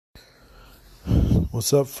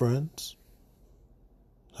What's up, friends?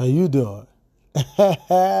 How you doing?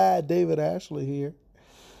 David Ashley here.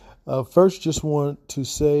 First, just want to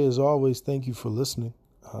say, as always, thank you for listening.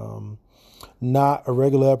 Not a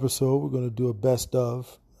regular episode. We're going to do a best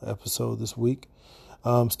of episode this week.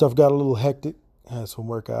 Stuff got a little hectic. Had some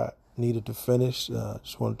work I needed to finish.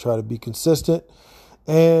 Just want to try to be consistent.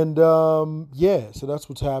 And so that's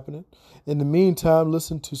what's happening. In the meantime,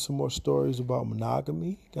 listen to some more stories about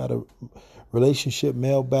monogamy. Got a relationship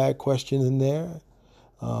mailbag question in there.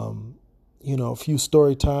 A few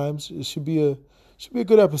story times. It should be a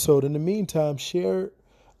good episode. In the meantime, share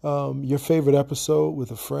your favorite episode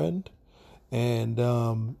with a friend, and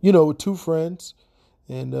with two friends,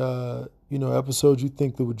 and episodes you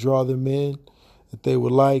think that would draw them in, that they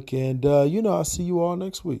would like, and I'll see you all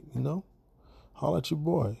next week. Holla at your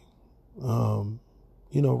boy.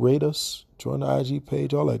 Rate us, join the IG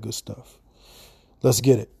page, all that good stuff. Let's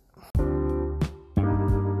get it.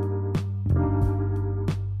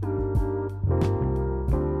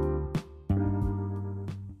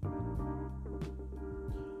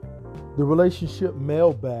 The relationship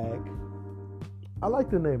mailbag. I like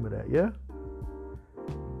the name of that, yeah?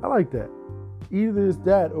 I like that. Either it's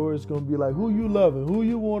that or it's going to be like, who you loving, who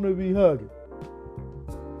you want to be hugging.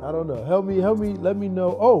 I don't know. Help me, let me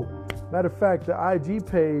know. Oh, matter of fact, the IG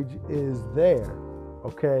page is there,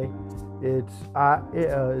 okay? It's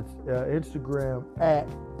Instagram at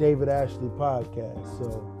David Ashley Podcast.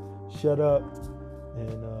 So shut up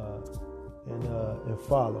and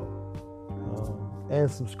follow. And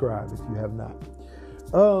subscribe if you have not.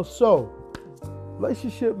 So,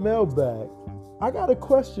 relationship mailbag. I got a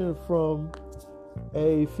question from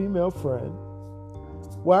a female friend.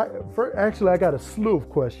 Well, I got a slew of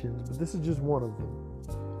questions, but this is just one of them.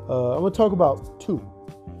 I'm going to talk about two.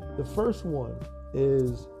 The first one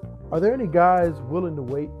is, are there any guys willing to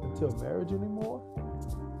wait until marriage anymore?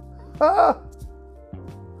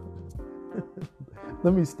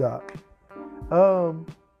 Let me stop.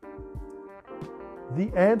 The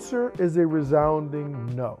answer is a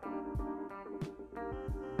resounding no.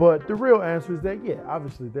 But the real answer is that, yeah,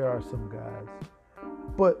 obviously there are some guys.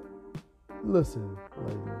 But listen,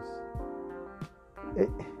 ladies.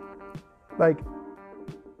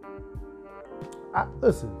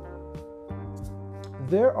 Listen.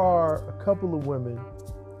 There are a couple of women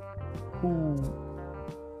who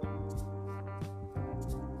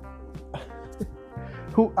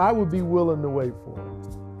I would be willing to wait for.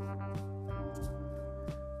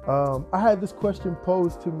 I had this question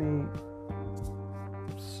posed to me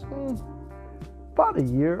about a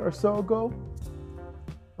year or so ago.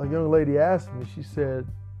 A young lady asked me, she said,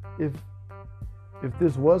 if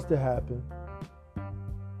this was to happen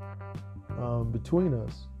between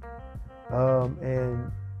us,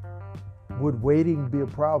 and would waiting be a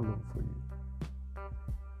problem for you?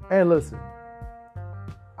 And listen,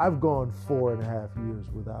 I've gone 4.5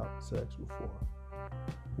 years without sex before.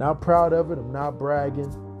 Not proud of it. I'm not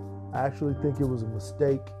bragging. I actually think it was a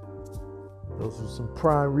mistake. Those were some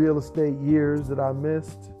prime real estate years that I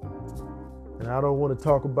missed. And I don't want to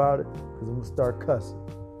talk about it because I'm going to start cussing.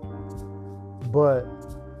 But,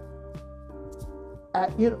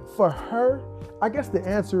 for her, I guess the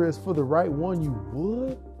answer is for the right one, you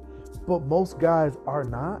would. But most guys are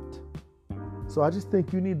not. So I just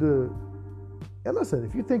think you need to, and listen,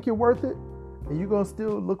 if you think you're worth it, and you're going to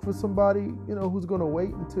still look for somebody, who's going to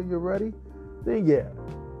wait until you're ready, then yeah,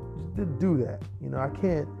 just do that. I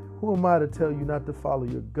can't, who am I to tell you not to follow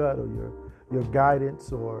your gut or your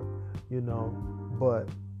guidance or, but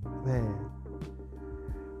man,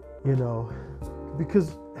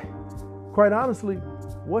 because quite honestly,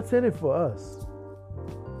 what's in it for us?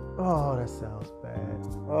 Oh, that sounds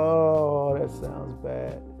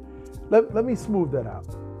bad. Let me smooth that out.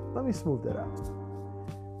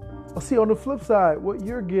 See, on the flip side, what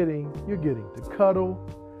you're getting to cuddle.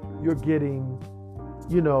 You're getting,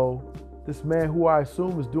 this man who I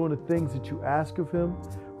assume is doing the things that you ask of him,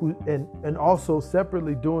 and also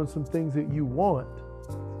separately doing some things that you want.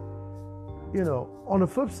 On the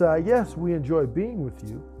flip side, yes, we enjoy being with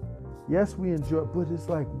you. Yes, we enjoy, but it's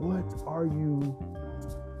like,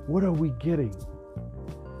 what are we getting?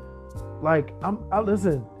 Like, I'm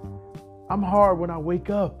hard when I wake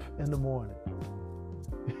up in the morning.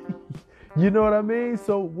 You know what I mean?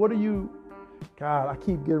 So God, I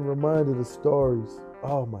keep getting reminded of stories.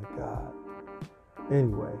 Oh my God.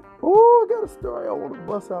 Anyway. I got a story I want to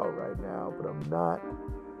bust out right now, but I'm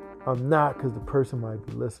not because the person might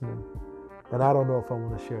be listening. And I don't know if I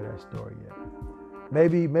want to share that story yet.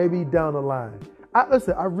 Maybe down the line.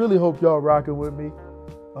 I really hope y'all rocking with me.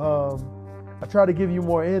 I try to give you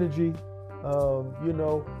more energy.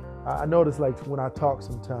 I notice like when I talk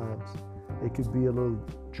sometimes, it could be a little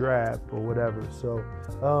drab or whatever. So,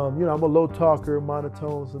 I'm a low talker,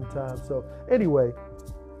 monotone sometimes. So anyway,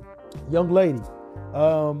 young lady,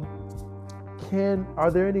 are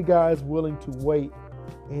there any guys willing to wait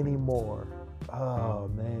anymore? Oh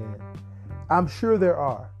man, I'm sure there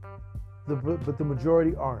are, but the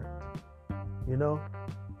majority aren't.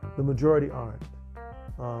 The majority aren't.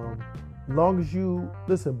 Long as you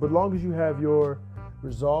have your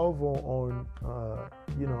resolve on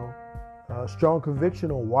strong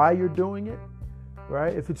conviction on why you're doing it,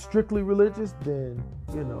 right? If it's strictly religious, then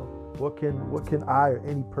what can I or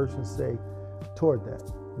any person say toward that?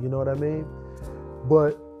 You know what I mean?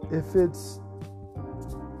 But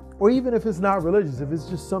even if it's not religious, if it's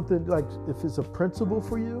just something like, if it's a principle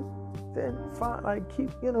for you, then fine, like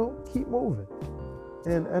keep moving.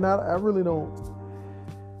 And I really don't,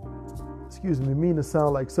 mean to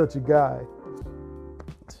sound like such a guy,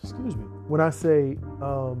 when I say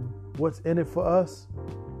what's in it for us,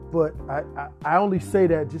 but I only say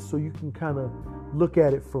that just so you can kind of look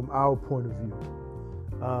at it from our point of view.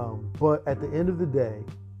 But at the end of the day,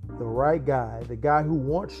 the right guy, the guy who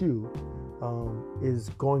wants you, is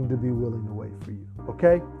going to be willing to wait for you.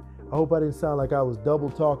 Okay? I hope I didn't sound like I was double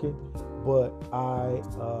talking, but I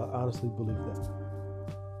honestly believe that.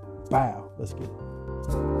 Bow. Let's get it.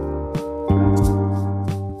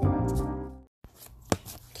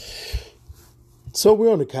 So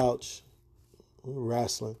we're on the couch. We're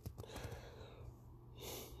wrestling.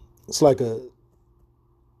 It's like I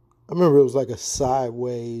remember it was like a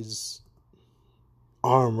sideways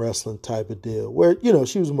arm wrestling type of deal where,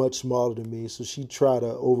 she was much smaller than me. So she'd try to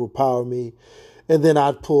overpower me, and then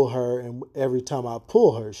I'd pull her. And every time I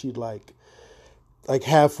pull her, she'd like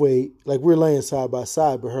halfway, like we're laying side by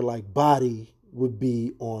side, but her like body would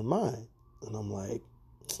be on mine. And I'm like,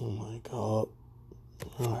 oh my God.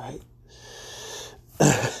 All right.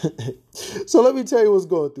 So let me tell you what's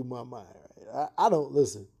going through my mind. Right? I don't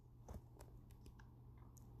listen.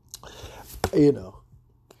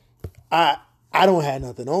 I don't have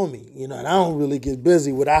nothing on me, and I don't really get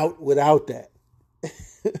busy without that.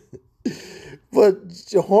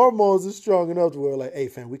 But your hormones are strong enough to where like, hey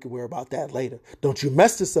fam, we can worry about that later. Don't you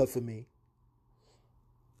mess this up for me.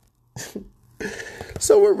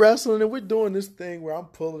 So we're wrestling and we're doing this thing where I'm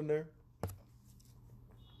pulling her.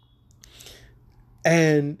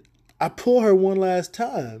 And I pull her one last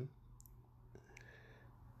time.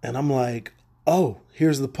 And I'm like, oh,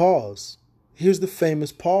 here's the pause. Here's the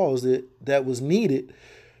famous pause that was needed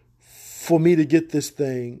for me to get this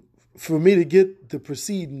thing, for me to get the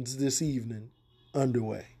proceedings this evening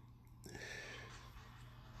underway.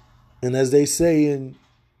 And as they say in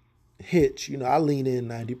Hitch, I lean in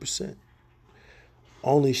 90%.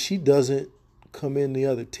 Only she doesn't come in the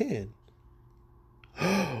other 10.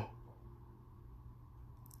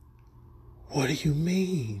 What do you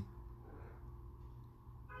mean?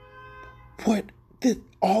 What?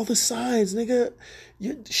 All the signs, nigga.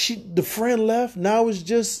 The friend left. Now it's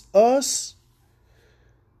just us.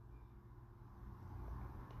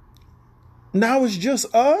 Now it's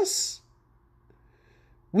just us.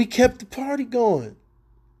 We kept the party going.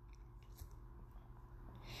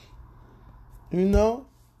 And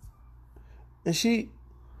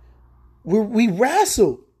we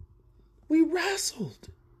wrestled. We wrestled.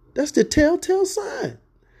 That's the telltale sign.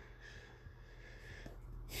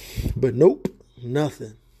 But nope,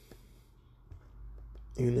 nothing.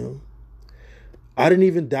 I didn't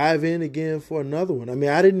even dive in again for another one.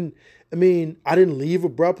 I didn't leave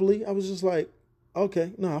abruptly. I was just like,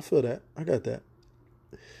 okay, no, I feel that. I got that.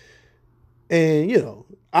 And,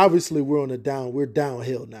 obviously we're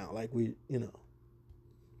downhill now. Like and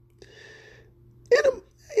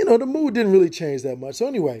the mood didn't really change that much. So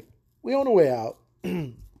anyway, we on the way out.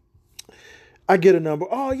 I get a number.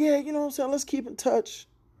 Oh yeah, you know what I'm saying? Let's keep in touch.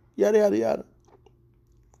 Yada, yada, yada.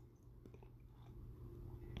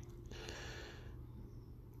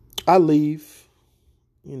 I leave.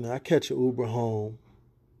 I catch an Uber home.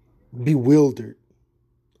 Bewildered.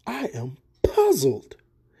 I am puzzled.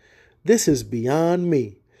 This is beyond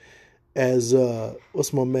me. As,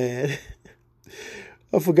 what's my man?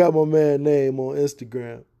 I forgot my man's name on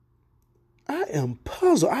Instagram. I am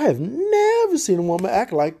puzzled. I have never seen a woman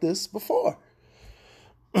act like this before.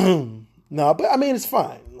 No, but it's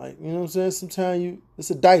fine. Like, you know what I'm saying? Sometimes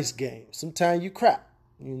it's a dice game. Sometimes you crap,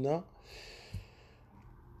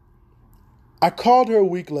 I called her a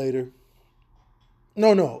week later.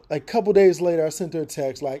 No, like a couple days later, I sent her a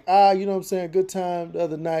text like, you know what I'm saying? Good time the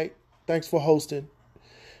other night. Thanks for hosting.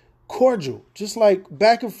 Cordial. Just like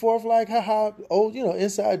back and forth, like, haha, old,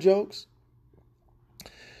 inside jokes.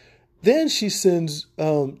 Then she sends,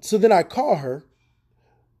 so then I call her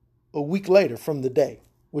a week later from the day,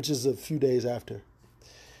 which is a few days after.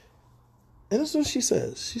 And that's what she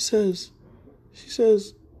says. She says,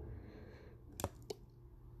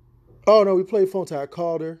 oh no, we played phone tag. I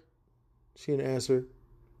called her. She didn't answer.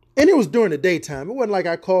 And it was during the daytime. It wasn't like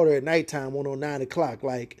I called her at nighttime, 9 o'clock.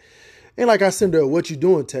 And like I sent her a "what you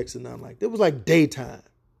doing" text and nothing like that. It was like daytime.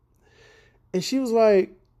 And she was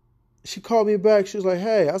like, she called me back. She was like,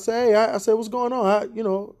 hey. I said, hey. I said, what's going on?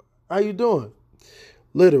 How you doing?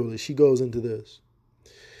 Literally, she goes into this.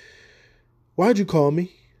 Why'd you call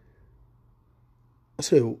me? I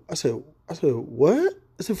said, what?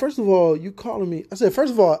 I said, first of all, you calling me. I said,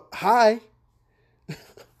 first of all, hi.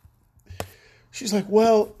 She's like,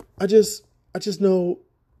 well, I just know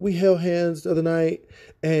we held hands the other night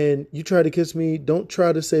and you tried to kiss me. Don't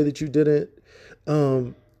try to say that you didn't,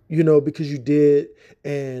 because you did.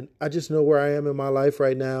 And I just know where I am in my life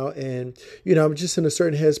right now. And, I'm just in a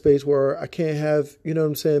certain headspace where I can't have,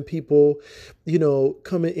 people,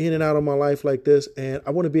 coming in and out of my life like this. And I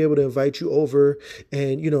want to be able to invite you over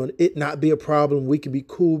and, and it not be a problem. We can be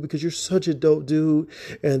cool because you're such a dope dude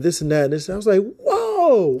and this and that. And this. I was like,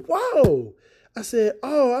 whoa. I said,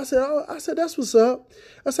 that's what's up.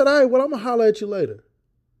 I said, all right, well, I'm going to holler at you later.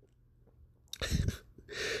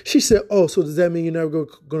 She said, oh, so does that mean you're never going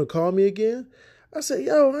to call me again? I said,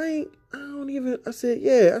 I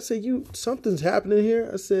said, something's happening here.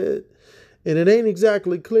 I said, and it ain't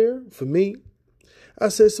exactly clear for me. I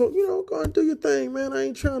said, so, go and do your thing, man. I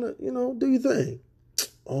ain't trying to, do your thing.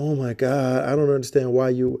 Oh my God. I don't understand why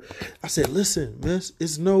I said, listen, miss,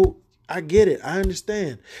 I get it. I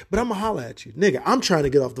understand. But I'm going to holler at you. Nigga, I'm trying to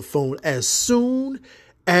get off the phone as soon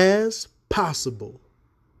as possible.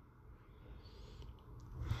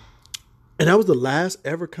 And that was the last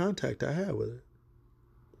ever contact I had with her.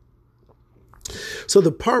 So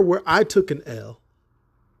the part where I took an L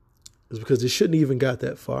is because it shouldn't even got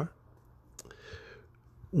that far.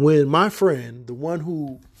 When my friend, the one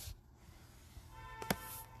who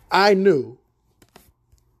I knew,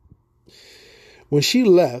 when she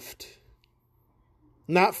left,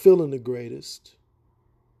 not feeling the greatest,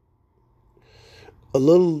 a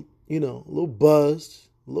little buzzed,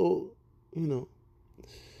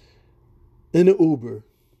 in the Uber,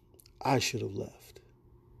 I should have left.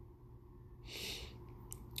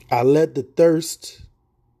 I let the thirst,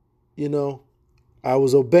 I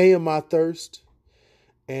was obeying my thirst,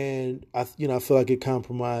 and I feel like it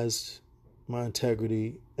compromised my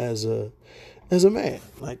integrity as a man,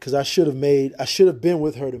 because I should have been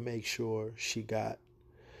with her to make sure she got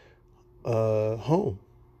home.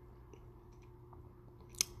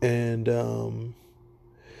 And,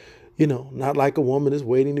 not like a woman is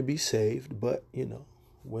waiting to be saved, but,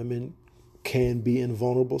 women can be in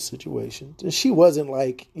vulnerable situations. And she wasn't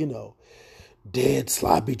like, dead,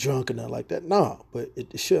 sloppy, drunk and nothing like that. No, but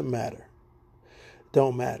it shouldn't matter.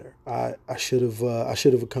 Don't matter. I should have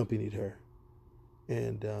accompanied her.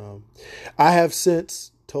 And I have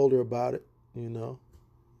since told her about it,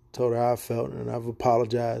 told her how I felt, and I've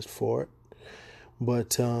apologized for it.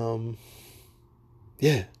 But,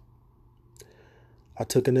 yeah, I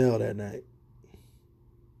took an L that night.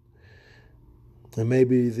 And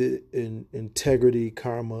maybe the integrity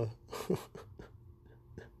karma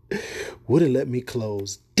would have let me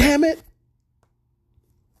close. Damn it!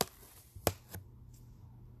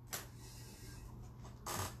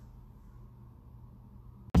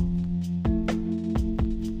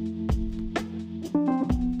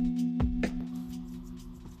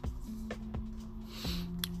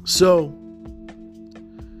 So,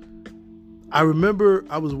 I remember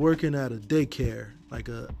I was working at a daycare, like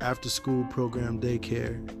a after school program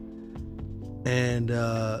daycare. And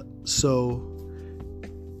so,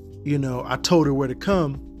 I told her where to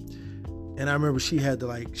come. And I remember she had to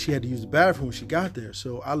use the bathroom when she got there.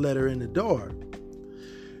 So I let her in the door.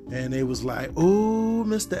 And they was like, "Oh,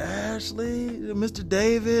 Mr. Ashley, Mr.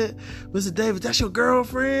 David, that's your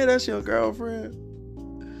girlfriend? That's your girlfriend?"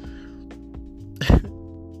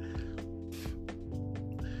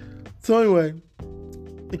 So anyway,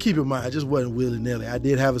 and keep in mind, I just wasn't willy-nilly. I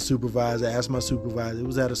did have a supervisor. I asked my supervisor. It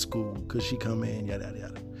was at a school. Could she come in? Yada, yada,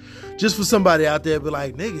 yada. Just for somebody out there to be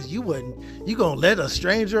like, niggas, you gonna let a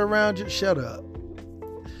stranger around you? Shut up.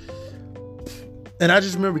 And I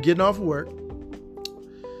just remember getting off of work,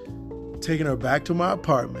 taking her back to my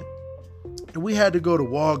apartment. And we had to go to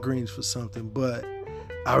Walgreens for something. But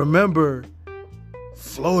I remember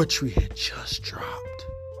Floetry had just dropped.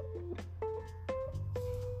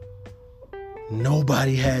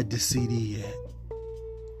 Nobody had the CD yet.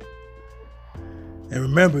 And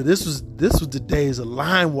remember, this was the days of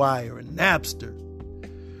LimeWire and Napster.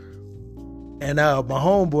 And my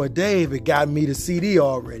homeboy Dave had gotten me the CD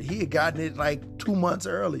already. He had gotten it like 2 months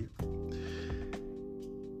earlier.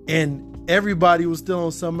 And everybody was still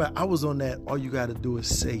on something. I was on that, all you got to do is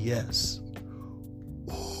say yes.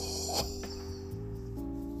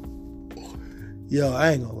 Yo,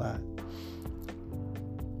 I ain't gonna lie.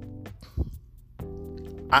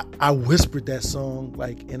 I whispered that song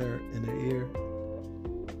like in her ear.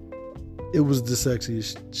 It was the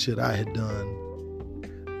sexiest shit I had done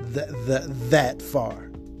that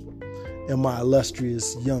far in my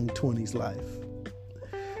illustrious young 20s life.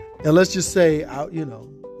 And let's just say, you know.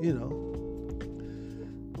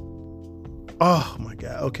 Oh my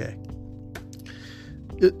God. Okay.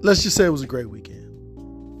 Let's just say it was a great weekend.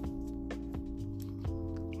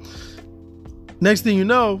 Next thing you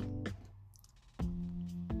know,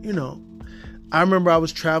 I remember I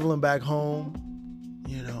was traveling back home.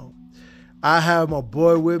 I have my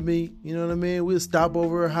boy with me. You know what I mean? We'd stop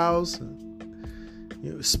over her house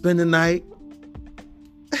and spend the night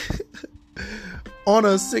on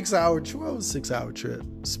a 6-hour trip. Well, it was a 6-hour trip.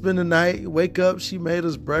 Spend the night, wake up. She made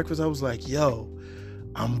us breakfast. I was like, yo,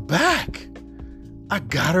 I'm back. I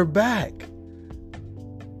got her back.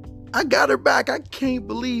 I can't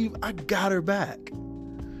believe I got her back.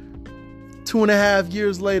 2.5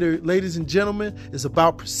 years later, ladies and gentlemen, it's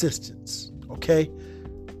about persistence, okay?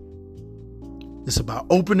 It's about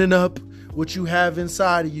opening up what you have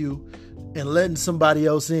inside of you and letting somebody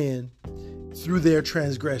else in through their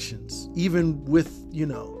transgressions, even with,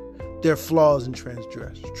 their flaws and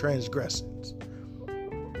transgressions.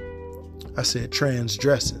 I said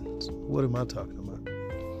transgressings. What am I talking about?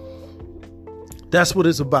 That's what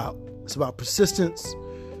it's about. It's about persistence,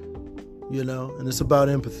 and it's about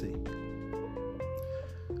empathy.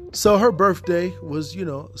 So her birthday was,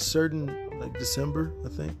 a certain, like December, I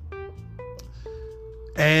think.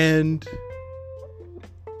 And,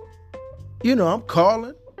 I'm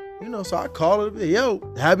calling, so I called her, yo,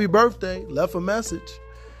 happy birthday, left a message.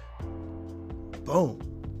 Boom.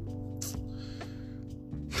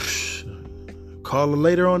 Call her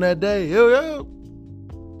later on that day. Yo,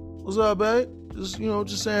 what's up, babe? Just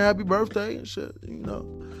saying happy birthday and shit,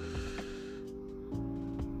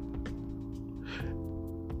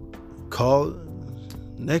 Call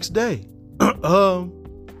next day.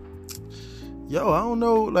 Yo, I don't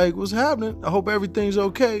know, what's happening. I hope everything's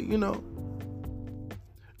okay,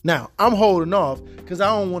 Now, I'm holding off because I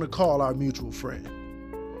don't want to call our mutual friend.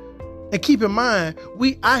 And keep in mind,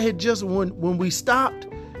 I had just, when we stopped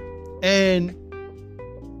and,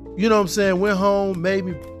 went home, made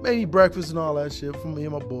me breakfast and all that shit for me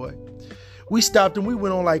and my boy. We stopped and we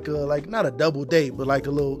went on not a double date, but like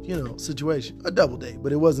a little, situation. A double date,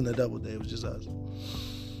 but it wasn't a double date. It was just us.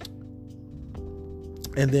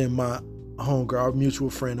 And then my homegirl, our mutual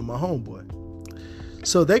friend, and my homeboy.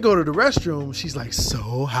 So they go to the restroom. She's like,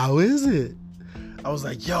 so how is it? I was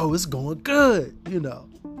like, yo, it's going good,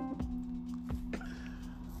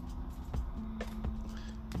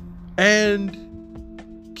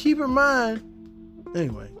 And keep in mind,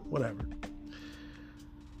 anyway, whatever.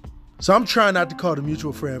 So I'm trying not to call the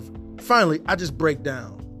mutual friend. Finally, I just break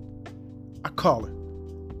down. I call her.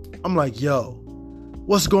 I'm like, yo,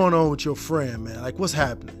 what's going on with your friend, man? Like, what's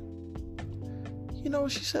happening? You know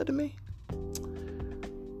what she said to me?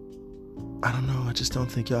 I don't know. I just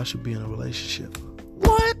don't think y'all should be in a relationship.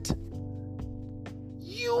 What?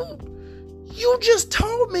 You just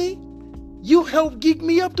told me you helped geek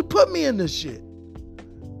me up to put me in this shit.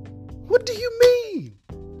 What do you mean?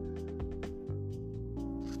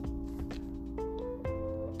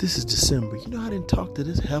 This is December. I didn't talk to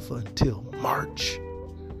this heifer until March.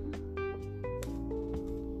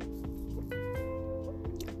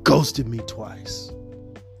 Ghosted me twice.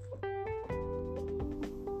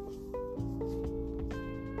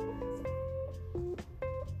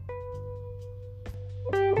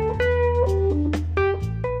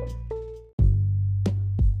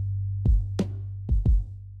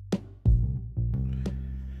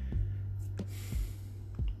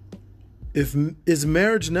 Is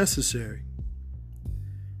marriage necessary?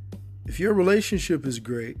 If your relationship is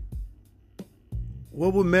great,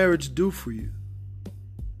 what would marriage do for you?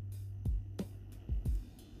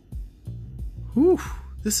 Whew,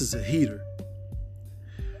 this is a heater.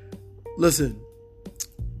 Listen,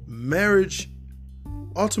 marriage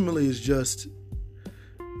ultimately is just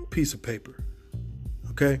a piece of paper,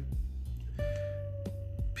 okay?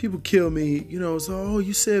 People kill me, so,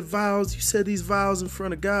 you said vows, you said these vows in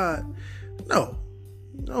front of God. No,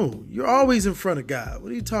 you're always in front of God.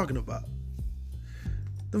 What are you talking about?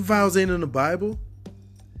 The vows ain't in the Bible.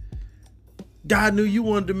 God knew you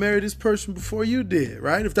wanted to marry this person before you did,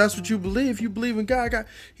 right? If that's what you believe in God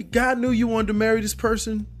knew you wanted to marry this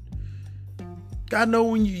person. God know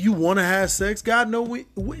when you want to have sex. God know when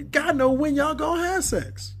y'all gonna have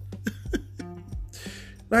sex.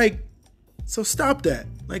 Like, so stop that.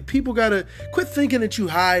 Like, people gotta quit thinking that you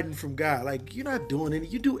hiding from God. Like, you're not doing any.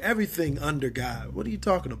 You do everything under God. What are you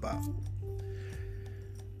talking about?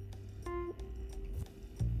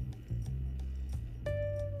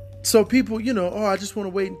 So people, I just want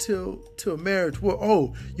to wait until a marriage.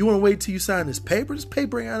 Well, you want to wait till you sign this paper? This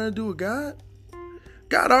paper ain't got nothing to do with God.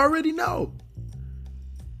 God already know.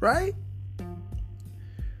 Right?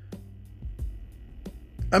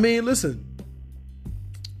 I mean, listen.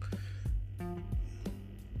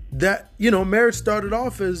 That, marriage started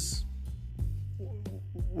off as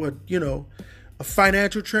a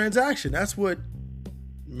financial transaction. That's what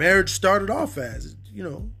marriage started off as,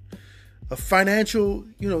 a financial,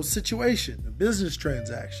 situation, a business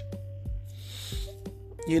transaction.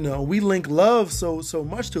 We link love so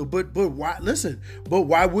much to it. But why? Listen. But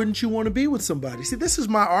why wouldn't you want to be with somebody? See, this is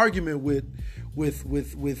my argument with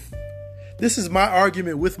this is my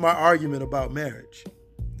argument with my argument about marriage.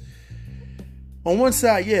 On one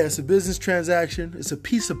side, yeah, it's a business transaction. It's a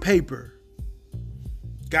piece of paper.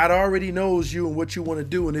 God already knows you and what you want to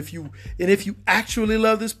do, and if you actually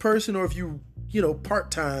love this person, or if you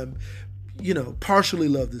part-time, partially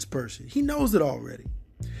love this person, He knows it already.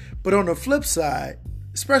 But on the flip side,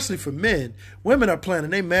 especially for men, women are planning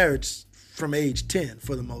their marriage from age 10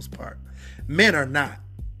 for the most part. Men are not.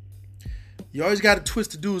 You always got to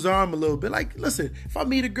twist the dude's arm a little bit. Like, listen, if I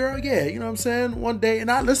meet a girl, yeah, you know what I'm saying, one day, and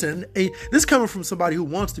this coming from somebody who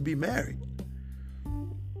wants to be married.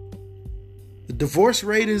 The divorce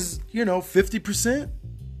rate is, 50%.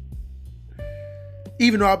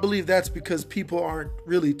 Even though I believe that's because people aren't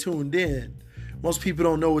really tuned in. Most people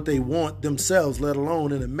don't know what they want themselves, let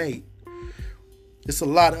alone in a mate. It's a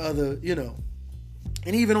lot of other,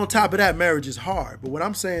 and even on top of that, marriage is hard. But what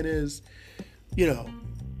I'm saying is,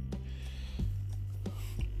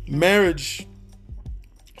 marriage,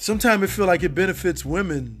 sometimes it feel like it benefits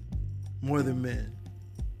women more than men,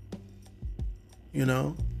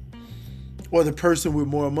 or the person with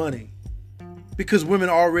more money, because women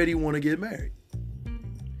already want to get married,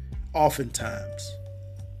 oftentimes.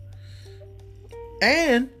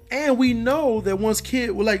 And we know that once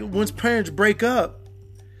parents break up,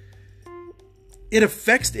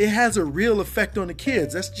 it has a real effect on the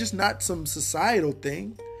kids. That's just not some societal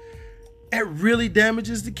thing. It really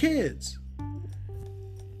damages the kids.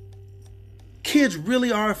 Kids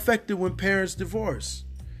really are affected when parents divorce.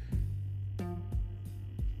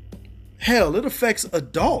 Hell, it affects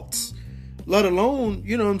adults, let alone,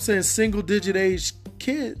 single digit age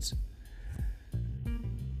kids.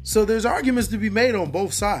 So there's arguments to be made on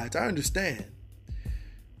both sides. I understand.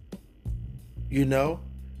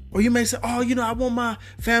 Or you may say, I want my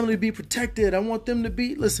family to be protected. I want them to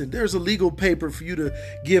be... Listen, there's a legal paper for you to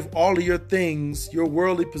give all of your things, your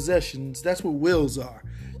worldly possessions. That's what wills are.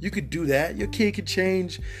 You could do that. Your kid could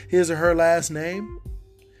change his or her last name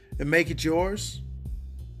and make it yours.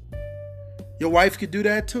 Your wife could do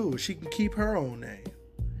that too. She can keep her own name.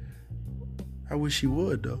 I wish she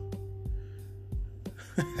would, though.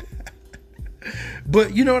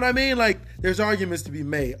 But you know what I mean? Like, there's arguments to be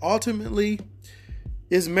made. Ultimately,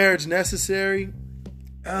 is marriage necessary?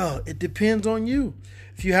 Oh, it depends on you.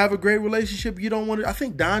 If you have a great relationship, you don't want to... I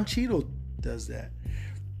think Don Cheadle does that.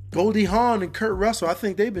 Goldie Hawn and Kurt Russell, I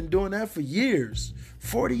think they've been doing that for years.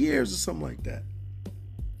 40 years or something like that.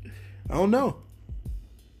 I don't know.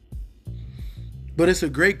 But it's a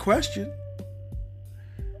great question.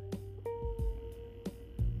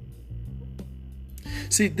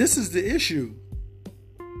 See, this is the issue.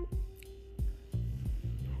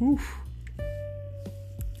 Oof.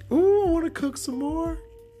 Ooh, I want to cook some more.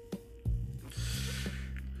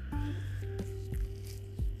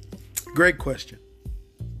 Great question.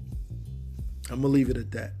 I'm going to leave it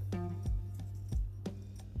at that.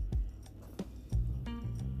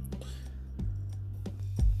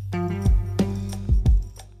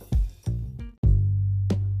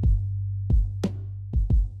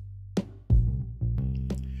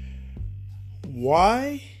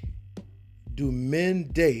 Why do men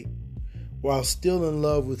date while still in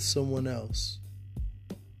love with someone else?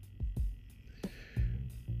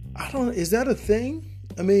 Is that a thing?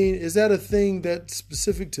 I mean, is that a thing that's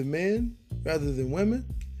specific to men rather than women?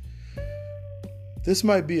 This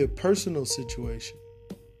might be a personal situation.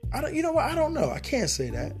 You know what? I don't know. I can't say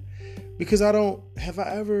that because I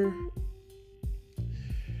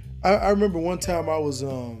remember one time I was,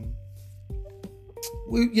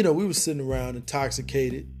 we were sitting around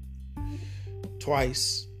intoxicated,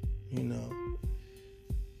 twice,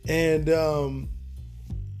 and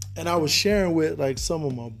I was sharing with like some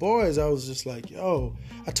of my boys. I was just like, yo,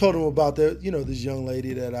 I told them about this young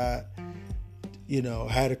lady that I,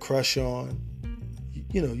 had a crush on,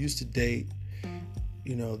 used to date,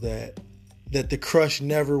 that the crush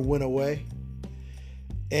never went away.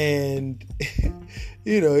 And,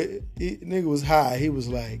 nigga was high. He was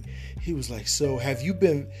like, so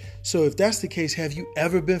if that's the case, have you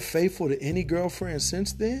ever been faithful to any girlfriend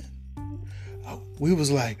since then? We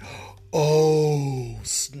was like, oh,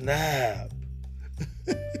 snap.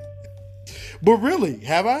 But really,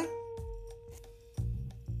 have I?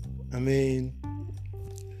 I mean,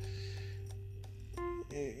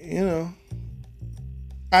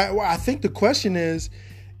 I think the question is,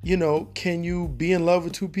 can you be in love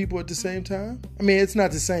with two people at the same time? I mean, it's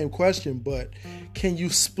not the same question, but can you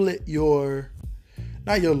split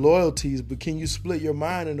not your loyalties, but can you split your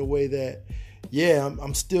mind in a way that,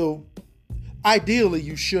 I'm still, ideally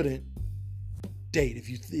you shouldn't date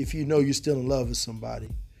if you know you're still in love with somebody.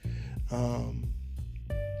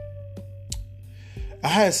 I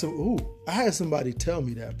had somebody tell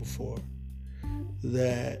me that before,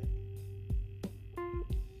 that,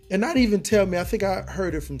 and not even tell me, I think I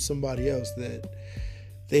heard it from somebody else, that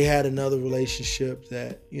they had another relationship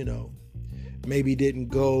that, maybe didn't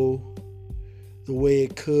go the way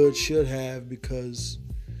it should have, because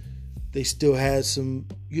they still had some,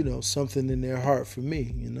 something in their heart for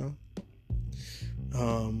me,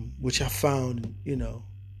 which I found,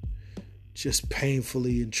 just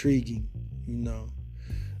painfully intriguing,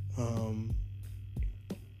 I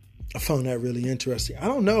found that really interesting. I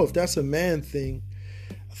don't know if that's a man thing.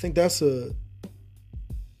 I think that's they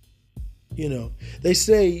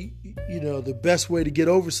say, the best way to get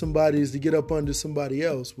over somebody is to get up under somebody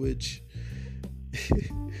else, which,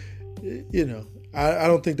 I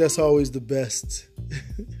don't think that's always the best,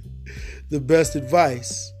 the best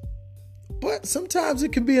advice. But sometimes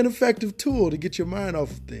it can be an effective tool to get your mind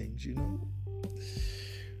off of things,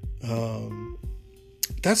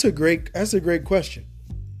 That's a great question.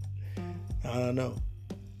 I don't know.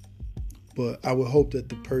 But I would hope that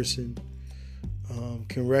the person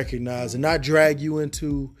can recognize and not drag you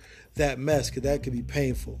into that mess, because that could be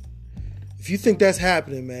painful. If you think that's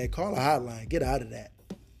happening, man, call a hotline. Get out of that.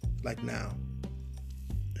 Like now.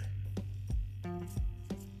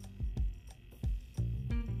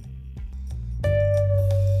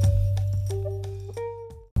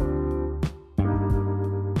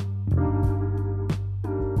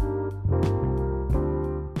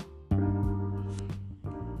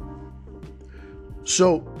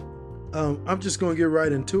 So, I'm just going to get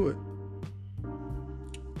right into it. I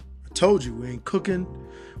told you, we ain't cooking.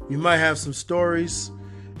 We might have some stories,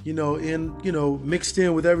 mixed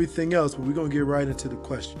in with everything else, but we're going to get right into the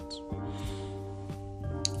questions.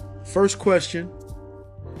 First question,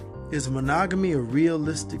 is monogamy a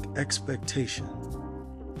realistic expectation?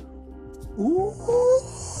 Ooh.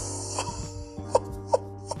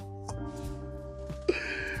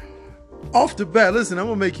 Off the bat, listen, I'm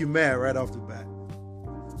going to make you mad right off the bat.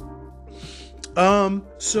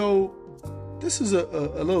 So this is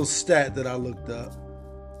a little stat that I looked up.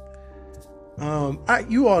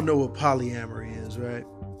 You all know what polyamory is, right?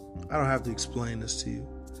 I don't have to explain this to you.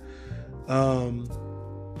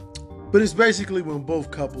 But it's basically when both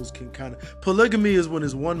couples can polygamy is when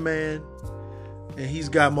it's one man and he's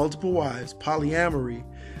got multiple wives. Polyamory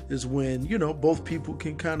is when, both people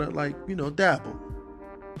can dabble.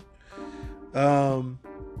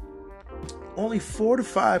 Only 4 to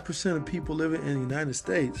 5% of people living in the United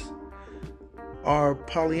States are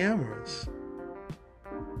polyamorous,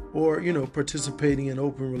 or, participating in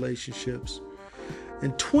open relationships.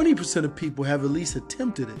 And 20% of people have at least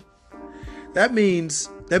attempted it. That means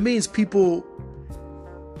people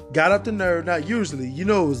got up the nerve. Not usually, it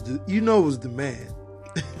was the man.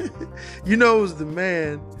 It was the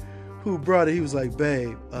man who brought it. He was like,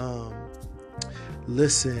 babe,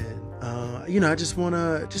 listen, I just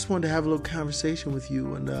wanted to have a little conversation with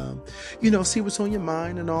you, and see what's on your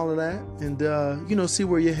mind and all of that, and see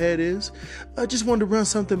where your head is. I just wanted to run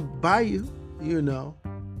something by you,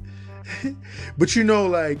 But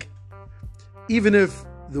even if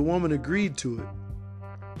the woman agreed to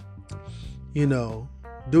it,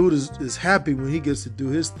 dude is happy when he gets to do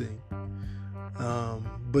his thing.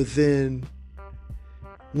 But then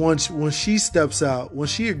once she steps out, when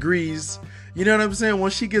she agrees, you know what I'm saying?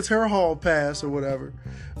 Once she gets her hall pass or whatever,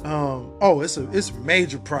 it's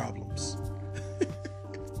major problems.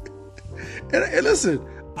 and listen,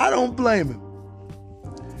 I don't blame him.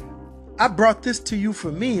 I brought this to you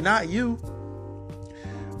for me, not you.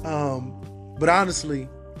 But honestly,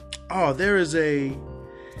 there is a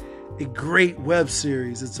great web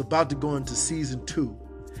series. It's about to go into season 2.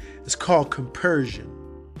 It's called Compersion.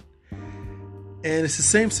 And it's the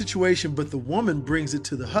same situation, but the woman brings it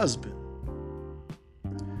to the husband.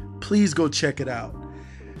 Please go check it out.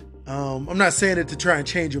 I'm not saying it to try and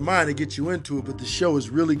change your mind and get you into it, but the show is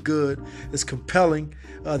really good. It's compelling.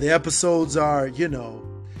 The episodes are, I don't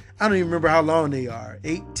even remember how long they are.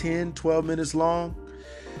 8, 10, 12 minutes long.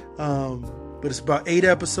 But it's about 8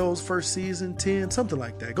 episodes, first season, 10, something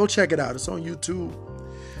like that. Go check it out. It's on YouTube.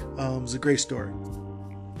 It's a great story.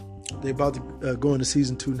 They're about to go into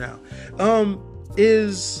season 2 now.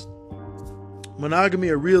 Is monogamy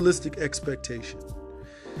a realistic expectation?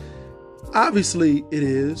 Obviously, it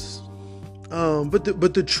is. But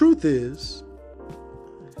the truth is,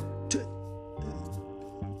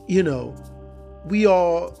 we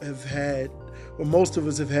all have had, or most of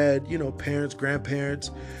us have had, parents,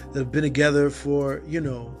 grandparents that have been together for,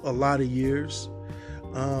 a lot of years.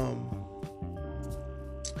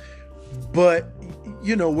 But,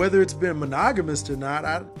 whether it's been monogamous or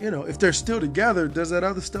not, if they're still together, does that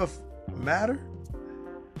other stuff matter?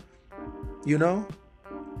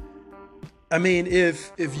 I mean,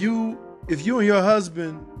 if you and your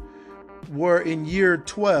husband were in year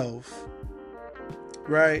 12,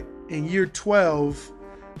 right? In year 12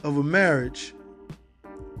 of a marriage,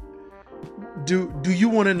 do you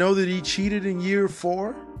want to know that he cheated in year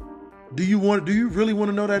 4? Do you really want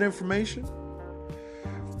to know that information?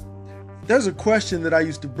 There's a question that I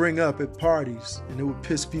used to bring up at parties, and it would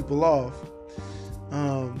piss people off.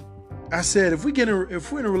 I said, if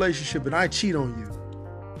we're in a relationship and I cheat on you,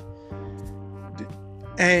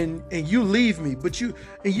 and you leave me, which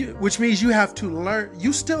means you have to learn.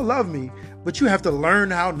 You still love me, but you have to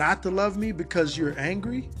learn how not to love me because you're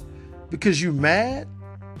angry, because you're mad.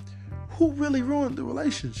 Who really ruined the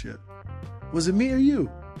relationship? Was it me or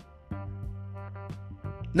you?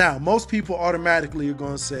 Now, most people automatically are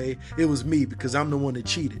going to say it was me because I'm the one that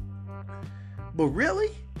cheated. But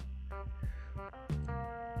really?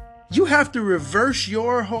 You have to reverse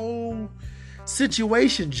your whole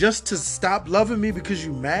situation just to stop loving me because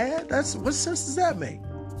you're mad? What sense does that make?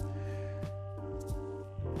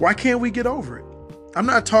 Why can't we get over it? I'm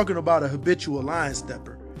not talking about a habitual line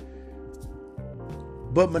stepper.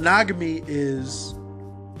 But monogamy is,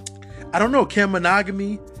 I don't know,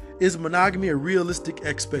 is monogamy a realistic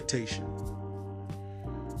expectation?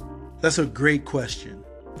 That's a great question.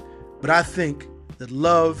 But I think that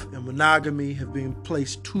love and monogamy have been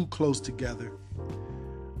placed too close together.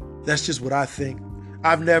 That's just what I think.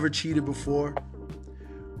 I've never cheated before,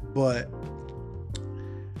 but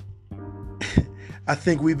I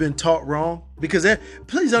think we've been taught wrong. Because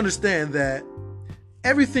please understand that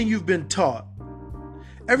everything you've been taught,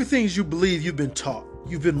 everything you believe you've been taught,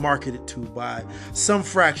 you've been marketed to by some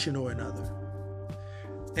fraction or another.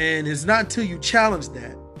 And it's not until you challenge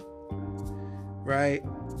that, right,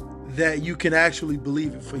 that you can actually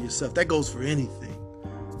believe it for yourself. That goes for anything.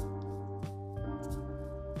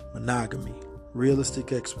 Monogamy,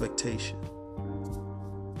 realistic expectation.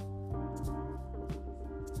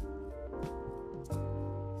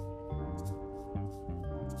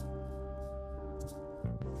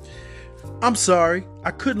 I'm sorry,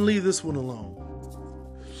 I couldn't leave this one alone.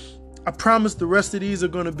 I promise the rest of these are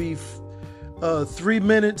going to be 3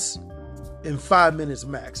 minutes and 5 minutes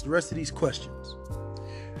max. The rest of these questions.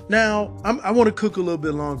 Now, I want to cook a little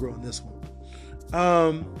bit longer on this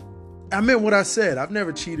one. I meant what I said. I've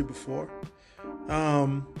never cheated before.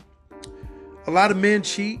 A lot of men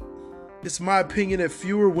cheat. It's my opinion that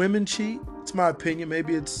fewer women cheat. It's my opinion.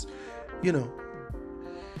 Maybe it's,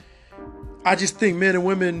 I just think men and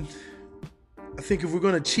women, I think if we're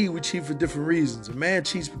going to cheat, we cheat for different reasons. A man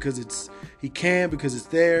cheats because he can, because it's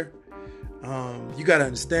there. You got to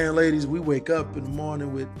understand, ladies, we wake up in the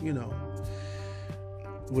morning with,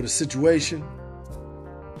 with a situation,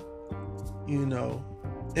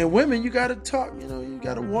 and women, you got to talk, you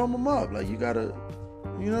got to warm them up. Like, you got to,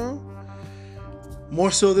 more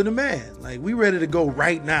so than a man. Like, we ready to go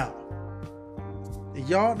right now. And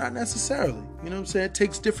y'all, not necessarily. You know what I'm saying? It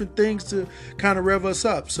takes different things to kind of rev us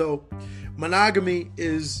up. So monogamy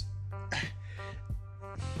is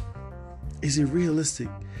it realistic?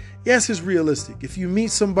 Yes, it's realistic. If you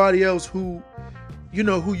meet somebody else who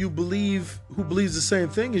believes the same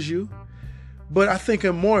thing as you. But I think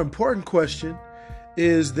a more important question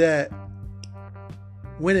is that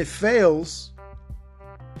when it fails,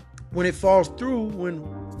 when it falls through, when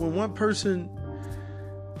one person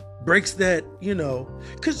breaks that,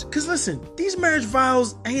 because listen, these marriage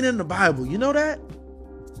vows ain't in the Bible. You know that?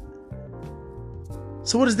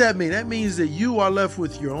 So what does that mean? That means that you are left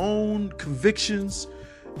with your own convictions,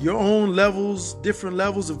 your own levels, different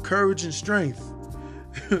levels of courage and strength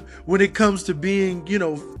when it comes to being,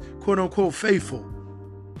 quote unquote, faithful.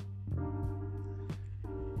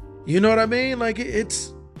 You know what I mean? Like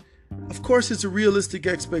it's, of course it's a realistic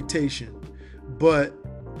expectation, but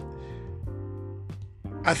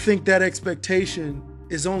I think that expectation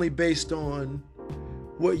is only based on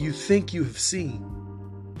what you think you have seen.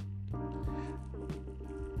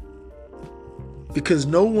 Because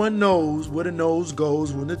no one knows where the nose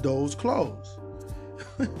goes when the doors close.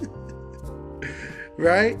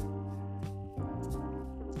 Right?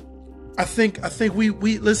 I think we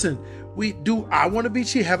listen, I want to be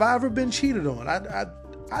cheated. Have I ever been cheated on?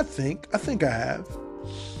 I think I have.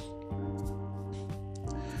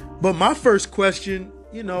 But my first question,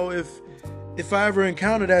 if I ever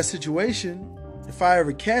encounter that situation, if I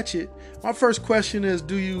ever catch it, my first question is,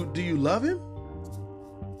 do you love him?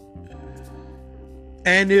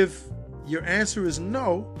 And if your answer is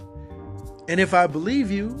no, and if I believe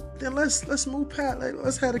you, then let's move past.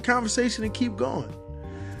 Let's have a conversation and keep going.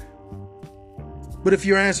 But if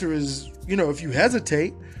your answer is, if you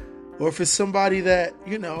hesitate, or if it's somebody that,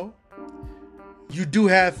 you do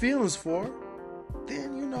have feelings for,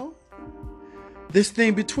 then, this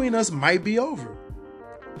thing between us might be over.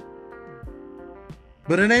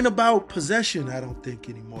 But it ain't about possession, I don't think,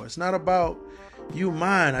 anymore. It's not about you,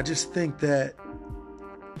 mine. I just think that,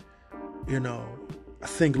 I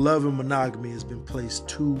think love and monogamy has been placed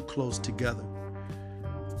too close together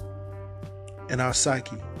in our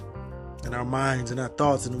psyche, in our minds, in our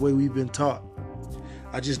thoughts, and the way we've been taught.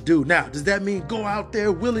 I just do. Now, does that mean go out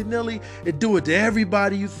there willy-nilly and do it to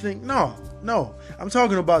everybody you think? No. I'm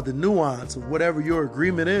talking about the nuance of whatever your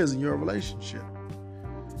agreement is in your relationship.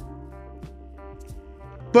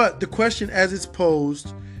 But the question as it's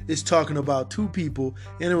posed is talking about two people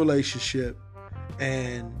in a relationship,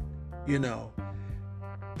 and,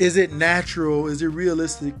 is it natural, is it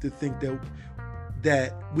realistic to think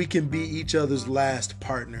that we can be each other's last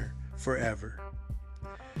partner forever?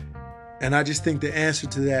 And I just think the answer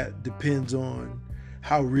to that depends on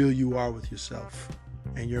how real you are with yourself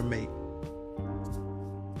and your mate.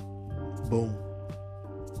 Boom.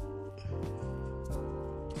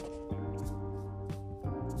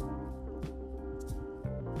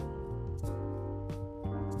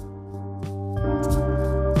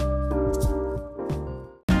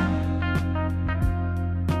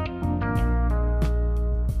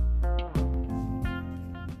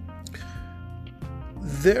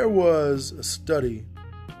 There was a study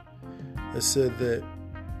that said that,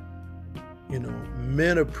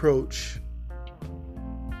 men approach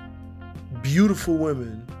beautiful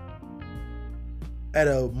women at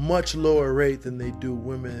a much lower rate than they do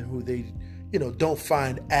women who they, don't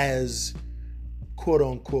find as quote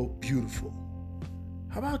unquote beautiful.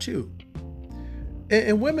 How about you?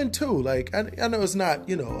 And women too. Like, I know it's not,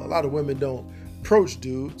 a lot of women don't approach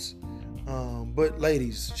dudes. But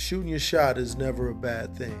ladies, shooting your shot is never a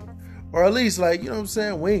bad thing. Or at least, like,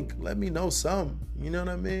 wink. Let me know something. You know what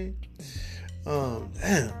I mean?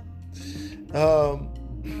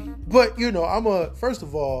 But, first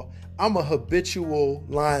of all, I'm a habitual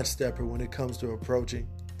line stepper when it comes to approaching.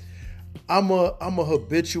 I'm a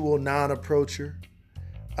habitual non-approacher.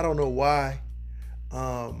 I don't know why.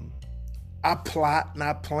 I plot,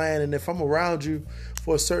 not plan. And if I'm around you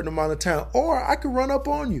for a certain amount of time, or I could run up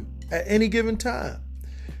on you at any given time.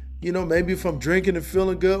 Maybe if I'm drinking and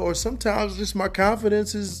feeling good, or sometimes just my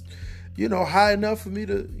confidence is, high enough for me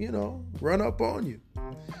to, run up on you.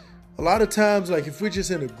 A lot of times, like if we're just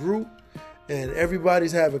in a group and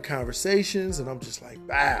everybody's having conversations and I'm just like,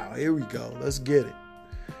 wow, here we go. Let's get it.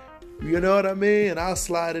 You know what I mean? And I'll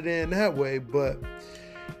slide it in that way. But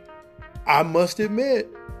I must admit,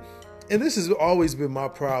 and this has always been my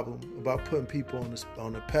problem about putting people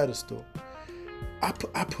on a pedestal. I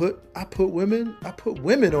put women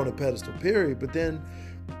on a pedestal, period. But then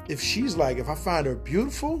if I find her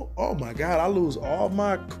beautiful, oh my God, I lose all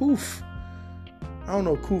my coof. I don't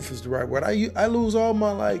know if coof is the right word. I lose all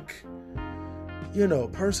my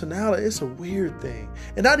personality. It's a weird thing.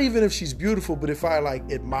 And not even if she's beautiful, but if I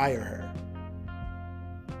admire her.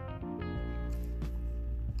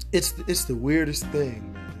 It's the weirdest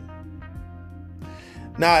thing, man.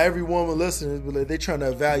 Now every woman listening, they trying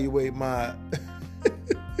to evaluate my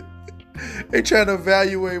they trying to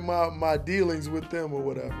evaluate my dealings with them or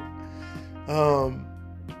whatever.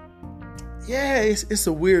 Yeah, it's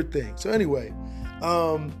a weird thing. So anyway,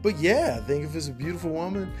 but yeah, I think if it's a beautiful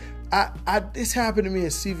woman, this happened to me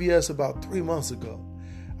at CVS about 3 months ago.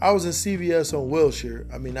 I was in CVS on Wilshire.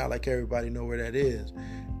 I mean, not like everybody know where that is.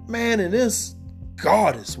 Man, and this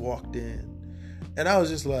goddess walked in. And I was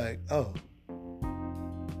just like, oh.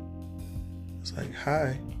 It's like,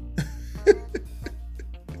 hi.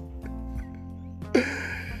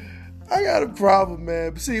 I got a problem,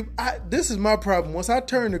 man. But see, this is my problem. Once I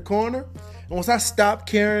turn the corner, and once I stop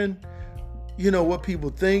caring, what people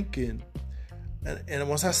think, and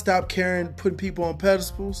once I stop caring, putting people on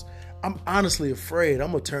pedestals, I'm honestly afraid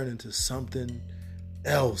I'm going to turn into something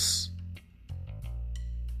else.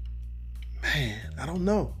 Man, I don't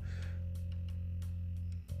know.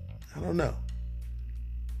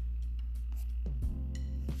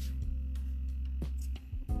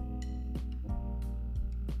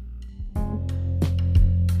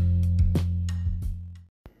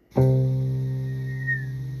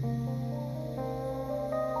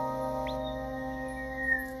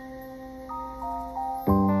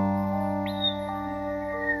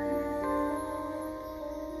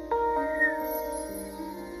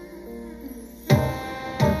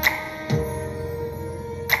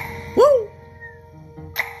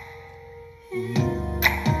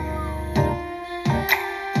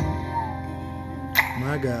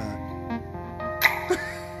 My God.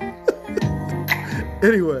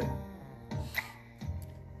 Anyway.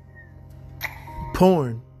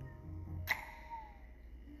 Porn.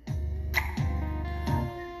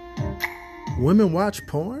 Women watch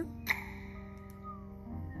porn?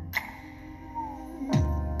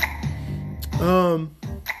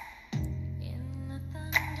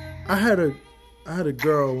 I had a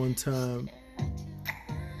girl one time.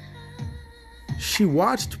 She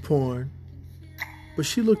watched porn, but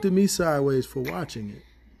she looked at me sideways for watching it.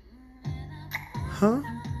 Huh?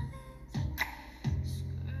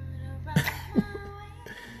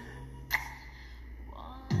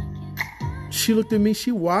 She looked at me,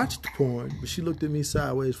 she watched porn, but she looked at me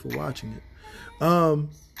sideways for watching it.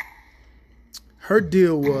 Her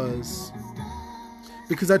deal was,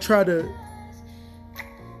 because I tried to,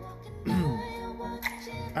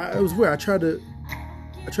 it was weird, I tried to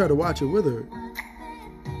watch it with her,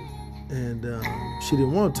 and she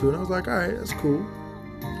didn't want to, and I was like, all right, that's cool.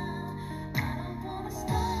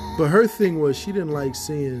 But her thing was she didn't like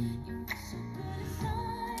seeing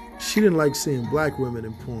black women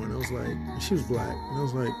in porn. I was like, she was black, and I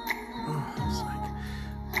was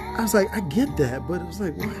like, I get that, but it was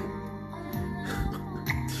like, what?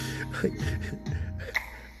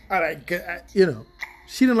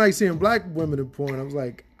 She didn't like seeing black women in porn. I was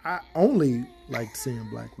like, I only liked seeing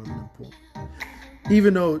black women in porn.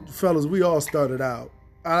 Even though, fellas, we all started out.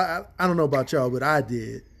 I don't know about y'all, but I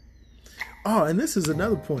did. Oh, and this is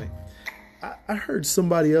another point. I heard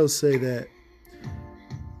somebody else say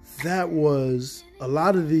that was a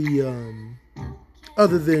lot of the,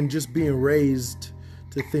 other than just being raised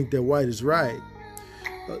to think that white is right,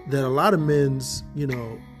 that a lot of men's,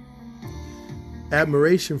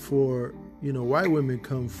 admiration for, white women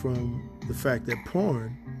come from the fact that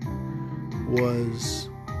porn was,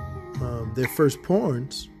 their first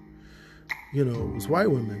porns, was white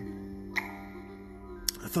women.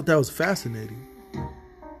 I thought that was fascinating.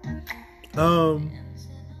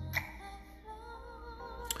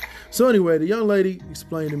 So anyway, the young lady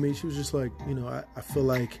explained to me, she was just like,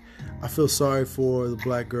 I feel sorry for the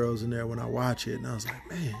black girls in there when I watch it. And I was like,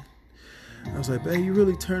 man, babe, you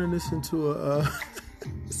really turning this into a,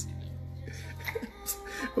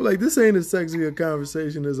 I'm like, this ain't as sexy a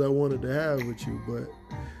conversation as I wanted to have with you, but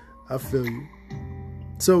I feel you.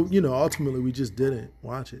 So, ultimately we just didn't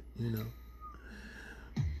watch it,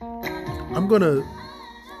 I'm going to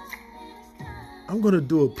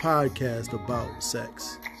do a podcast about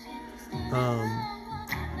sex.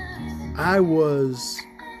 I was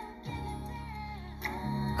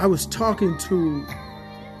talking to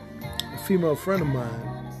a female friend of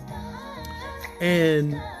mine,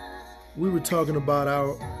 and we were talking about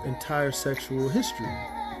our entire sexual history.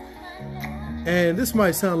 And this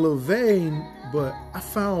might sound a little vain, but I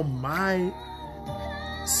found my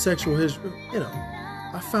sexual history,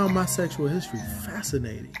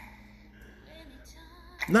 fascinating.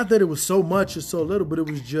 Not that it was so much or so little, but it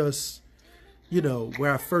was just,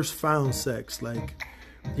 where I first found sex. Like,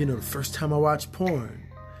 the first time I watched porn,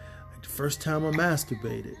 like the first time I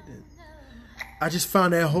masturbated. And I just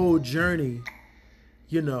found that whole journey,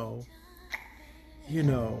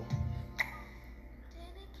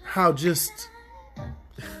 how just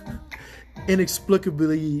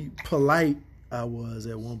inexplicably polite I was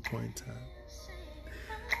at one point in time.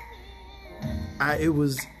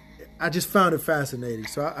 I just found it fascinating.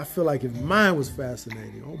 So I feel like if mine was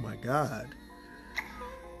fascinating, oh my God,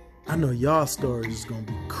 I know y'all stories is going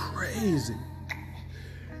to be crazy.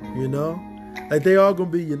 Like they all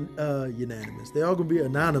going to be unanimous. They all going to be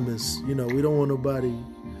anonymous. We don't want nobody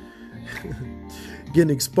getting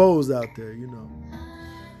exposed out there,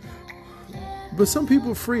 But some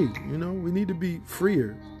people are free, we need to be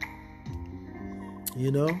freer.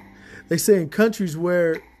 They say in countries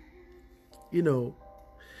where,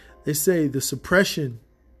 they say the suppression,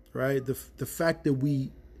 right? The fact that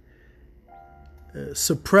we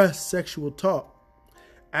suppress sexual talk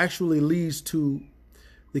actually leads to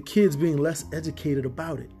the kids being less educated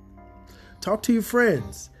about it. Talk to your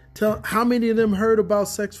friends. Tell how many of them heard about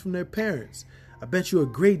sex from their parents. I bet you a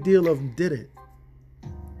great deal of them didn't.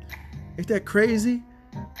 Ain't that crazy?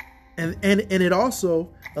 And it also,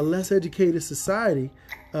 a less educated society,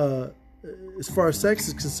 as far as sex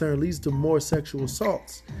is concerned, leads to more sexual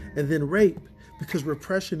assaults and then rape, because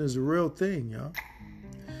repression is a real thing, y'all.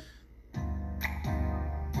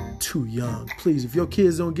 Too young. Please, if your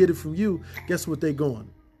kids don't get it from you, guess what they going?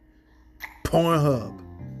 Pornhub.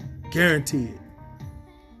 Guaranteed.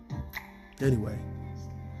 Anyway.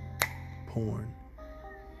 Porn.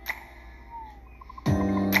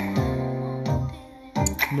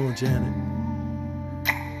 Come on, Janet.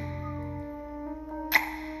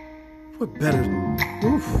 What better?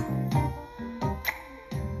 Oof.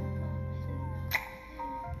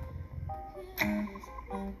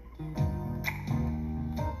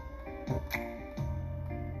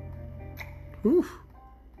 Oof.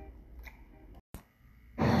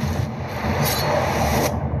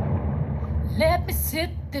 Let me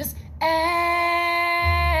sit this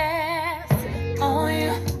ass on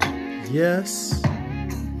you. Yes,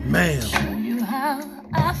 ma'am. Show you how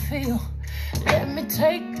I feel. Let me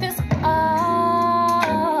take this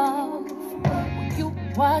off. Will you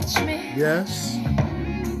watch me? Yes.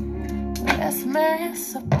 Yes,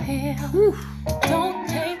 mass appeal. Oof. Don't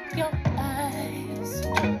take your eyes.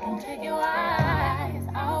 Don't take your eyes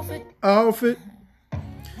off it. Off it.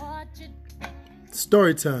 Watch it,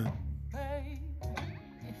 Story time. babe.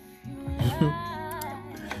 If you like.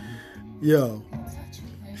 Yo.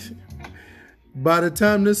 By the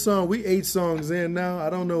time this song, we 8 songs in now. I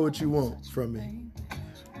don't know what you want from me.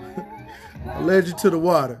 I led you to the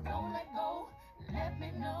water. Don't let go. Let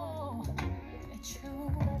me know that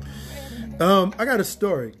you I got a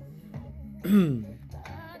story. I just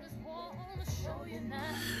wanna show you now.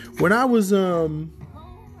 When I was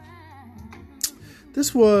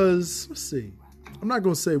this was, let's see. I'm not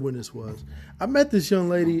gonna say when this was. I met this young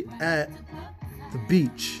lady at the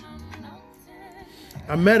beach.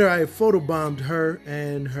 I met her, I had photobombed her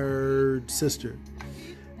and her sister.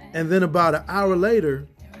 And then about an hour later,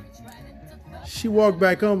 she walked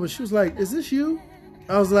back home and she was like, "Is this you?"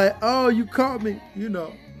 I was like, "Oh, you caught me,"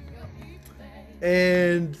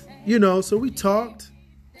 And, so we talked.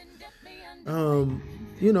 I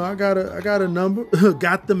got a number,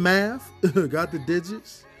 got the math, got the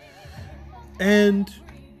digits. And,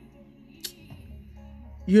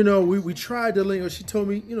 we tried to link. She told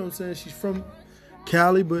me, she's from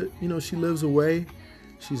Cali, but, she lives away.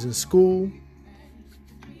 She's in school.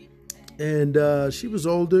 And she was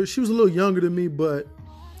older. She was a little younger than me, but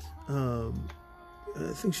I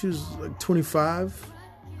think she was like 25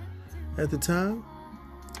 at the time.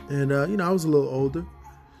 And, I was a little older.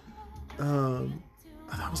 I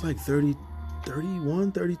was like 30,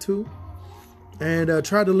 31, 32. And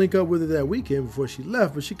tried to link up with her that weekend before she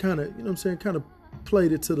left. But she kind of, kind of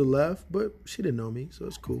played it to the left. But she didn't know me, so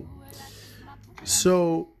it's cool.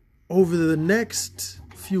 So over the next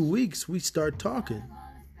few weeks, we start talking.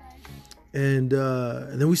 And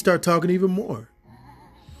then we start talking even more.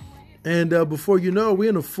 And before you know, we're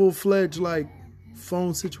in a full-fledged,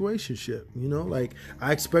 phone situationship. Like,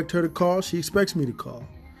 I expect her to call. She expects me to call.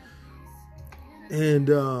 And,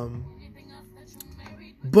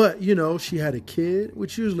 but, she had a kid,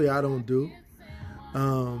 which usually I don't do.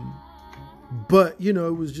 But, it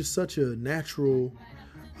was just such a natural,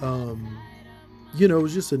 it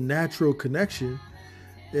was just a natural connection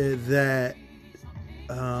that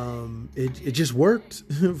it just worked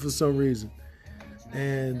for some reason.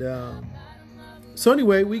 And so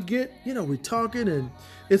anyway, we get, we're talking, and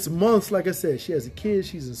it's months. Like I said, she has a kid.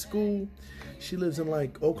 She's in school. She lives in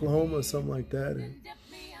Oklahoma or something like that.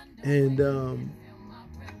 And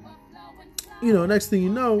next thing you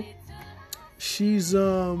know, she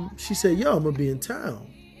said, "Yo, I'm gonna be in town."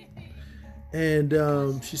 And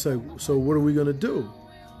she's like, "So what are we gonna do?"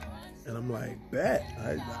 And I'm like, "Bet,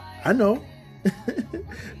 I know." I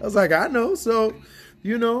was like, "I know." So,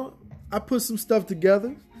 I put some stuff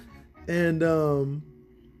together, and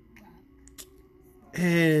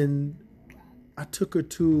I took her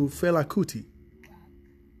to Fela Kuti,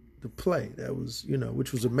 the play that was,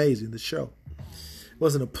 which was amazing. The show. It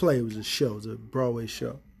wasn't a play; it was a show. It was a Broadway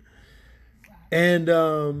show. And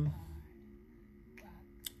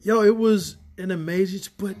it was an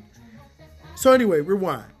amazing. But so anyway,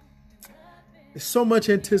 rewind. there's so much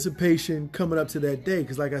anticipation coming up to that day.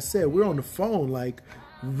 Because like I said, we're on the phone, like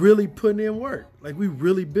really putting in work. Like we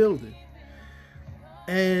really building.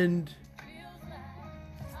 And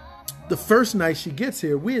the first night she gets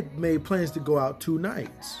here, we had made plans to go out 2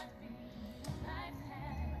 nights.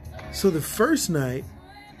 So the first night,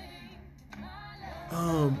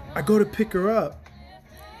 I go to pick her up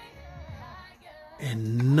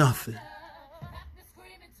and nothing.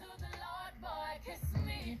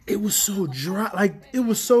 It was so dry. Like it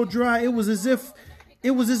was so dry. It was as if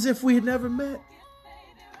we had never met.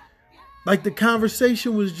 Like the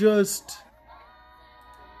conversation was just,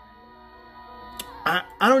 I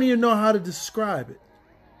don't even know how to describe it.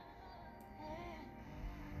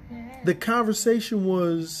 The conversation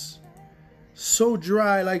was so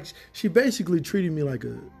dry. Like she basically treated me like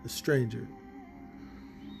a stranger.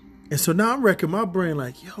 And so now I'm wrecking my brain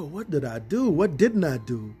like, yo, what did I do? What didn't I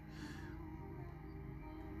do?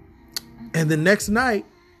 And the next night,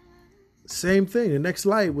 same thing. The next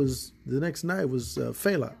night was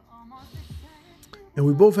Fela. And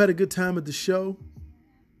we both had a good time at the show.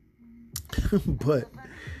 But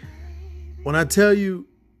when I tell you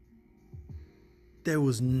there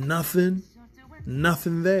was nothing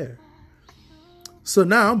there. So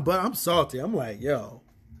now I'm salty. I'm like, yo,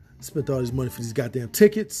 I spent all this money for these goddamn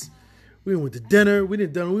tickets. We went to dinner. We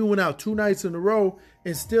went out 2 nights in a row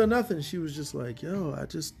and still nothing. She was just like, yo, I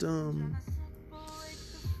just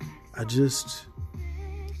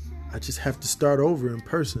have to start over in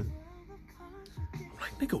person. I'm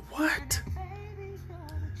like, nigga, what?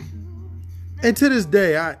 And to this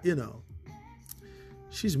day,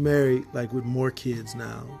 she's married like with more kids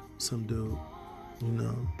now. Some dude,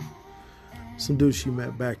 some dude she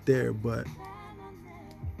met back there, but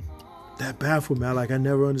that baffled me. I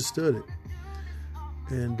never understood it.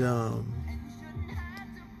 And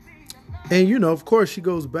of course she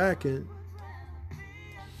goes back and,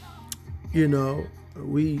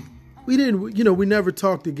 we never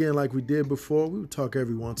talked again like we did before. We would talk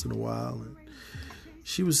every once in a while. And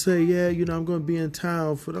she would say, yeah, I'm going to be in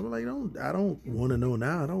town for them. I'm like, I don't want to know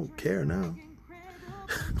now. I don't care now.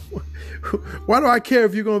 Why do I care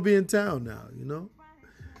if you're going to be in town now,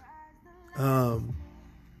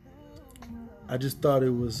 I just thought it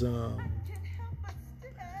was, I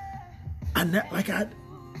don't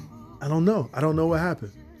know. I don't know what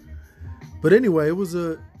happened. But anyway, it was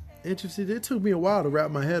interesting. It took me a while to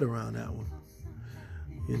wrap my head around that one.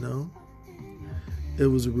 It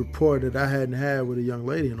was a rapport that I hadn't had with a young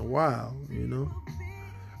lady in a while,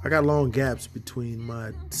 I got long gaps between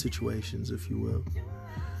my situations, if you will.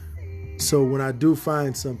 So when I do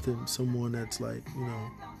find someone that's like,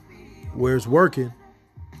 where it's working,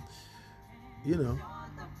 I don't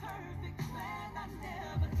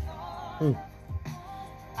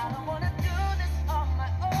wanna do this on my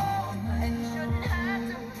own. It shouldn't have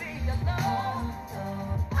to be alone.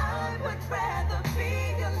 I would rather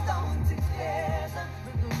be alone together.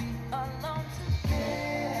 Alone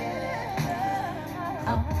together.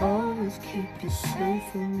 I'll always keep you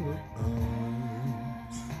safe in my arms.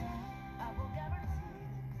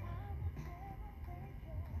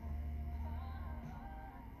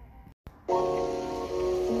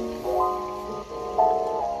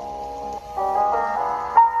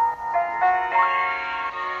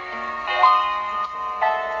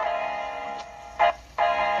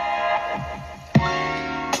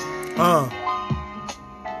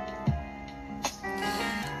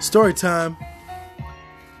 Story time.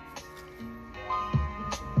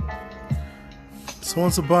 So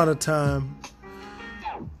once upon a time,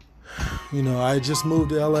 I just moved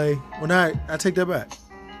to LA. When I take that back.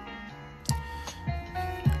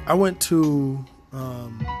 I went to,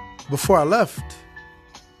 before I left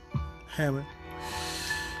Hammond,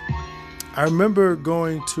 I remember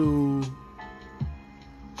going to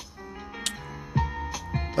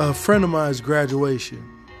a friend of mine's graduation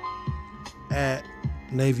at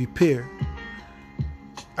Navy Pier.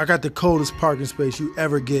 I got the coldest parking space you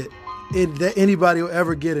ever get, that anybody will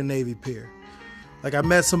ever get in Navy Pier. Like I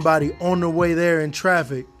met somebody on the way there in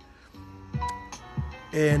traffic,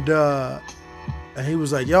 and he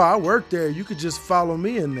was like, "Yo, I work there. You could just follow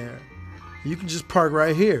me in there. You can just park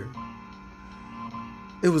right here."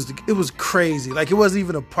 It was crazy. Like it wasn't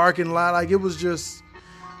even a parking lot. Like it was just.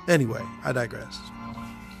 Anyway, I digress.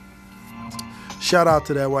 Shout out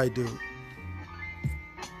to that white dude.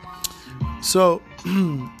 So,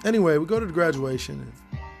 anyway, we go to the graduation.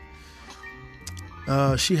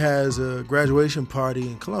 She has a graduation party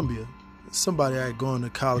in Columbia. Somebody I had gone to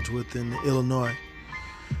college with in Illinois.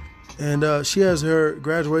 And she has her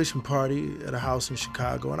graduation party at a house in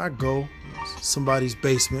Chicago. And I go, somebody's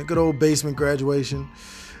basement, good old basement graduation.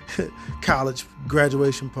 college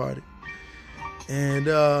graduation party. And,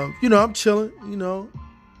 I'm chilling,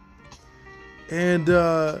 and,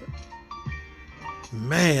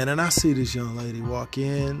 man, and I see this young lady walk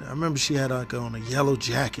in. I remember she had like on a yellow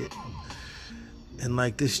jacket and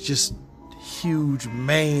like this just huge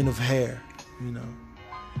mane of hair,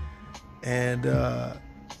 and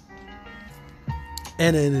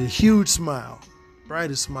then a huge smile,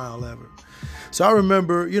 brightest smile ever. So I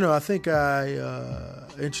remember, I think I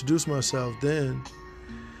introduced myself then,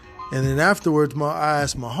 and then afterwards, I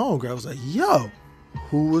asked my homegirl. I was like, "Yo,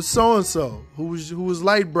 who was so and so? Who was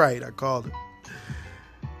light bright?" I called her.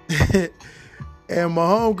 And my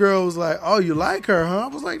homegirl was like, "Oh, you like her, huh?" I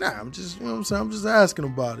was like, "Nah, I'm just, I'm saying, I'm just asking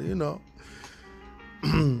about it,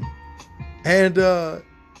 And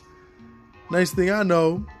next thing I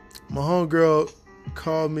know, my homegirl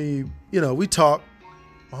called me, we talked.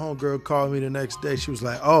 My homegirl called me the next day. She was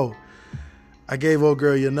like, "Oh, I gave old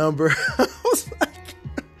girl your number." I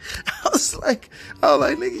was like,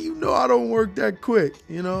 nigga, I don't work that quick.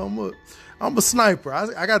 I'm a sniper.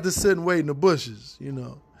 I got to sit and wait in the bushes,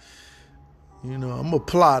 I'm a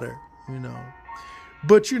plotter,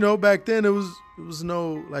 But, back then it was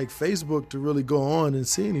no like Facebook to really go on and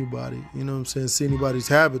see anybody, see anybody's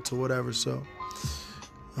habits or whatever. So,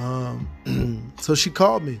 so she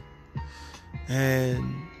called me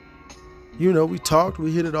and, we talked,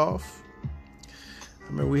 we hit it off. I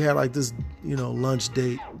remember we had like this, lunch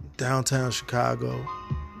date downtown Chicago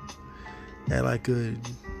at like a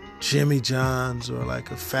Jimmy John's or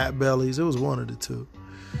like a Fat Belly's. It was one of the two.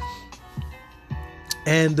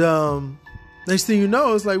 And next thing you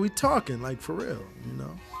know, it's like we talking, like for real,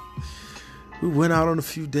 We went out on a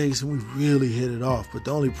few dates and we really hit it off. But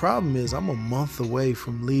the only problem is I'm a month away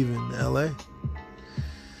from leaving LA.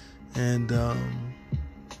 And,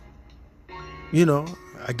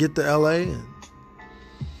 I get to LA and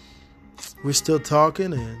we're still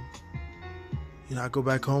talking and, I go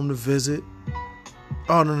back home to visit.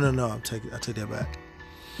 Oh, no, I take that back.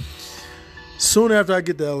 Soon after I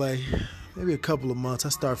get to LA, maybe a couple of months, I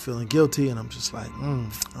start feeling guilty, and I'm just like, I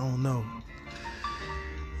don't know.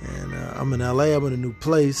 And I'm in LA, I'm in a new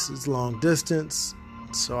place, it's long distance.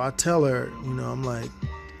 So I tell her, I'm like,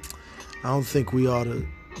 I don't think we ought to,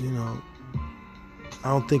 I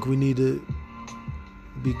don't think we need to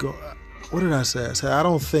be going. What did I say? I said, I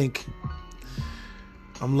don't think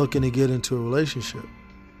I'm looking to get into a relationship.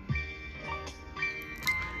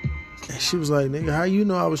 And she was like, nigga, how you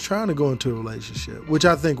know I was trying to go into a relationship? Which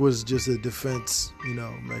I think was just a defense,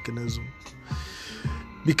 mechanism.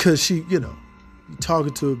 Because she, you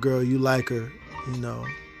talking to a girl, you like her, and,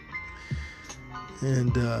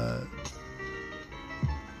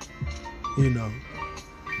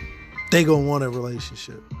 they gonna want a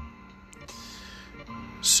relationship.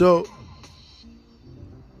 So,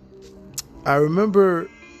 I remember,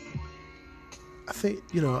 I think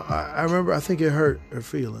it hurt her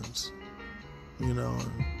feelings,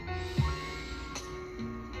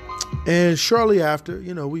 and shortly after,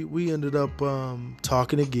 we ended up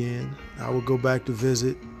talking again. I would go back to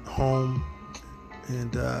visit home,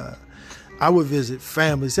 and I would visit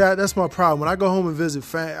family. See, that's my problem. When I go home and visit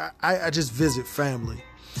I just visit family.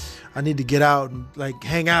 I need to get out and like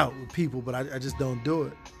hang out with people, but I just don't do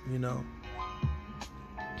it,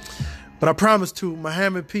 But I promise to my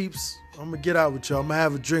Hammond peeps, I'm gonna get out with y'all. I'm gonna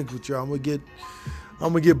have a drink with y'all. I'm gonna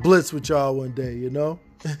get blitz with y'all one day,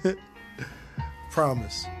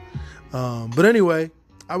 Promise. But anyway,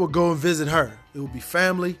 I would go and visit her. It would be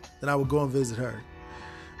family, then I would go and visit her.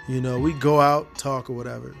 We'd go out, talk or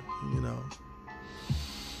whatever,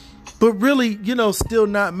 But really, still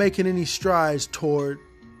not making any strides toward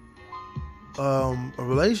a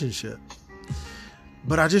relationship.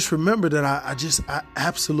 But I just remember that I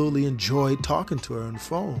absolutely enjoyed talking to her on the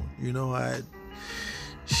phone.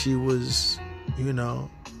 She was, she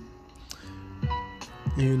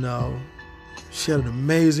had an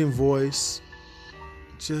amazing voice,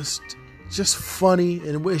 just funny,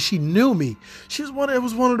 and she knew me. It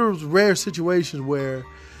was one of those rare situations where,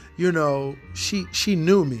 she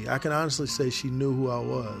knew me. I can honestly say she knew who I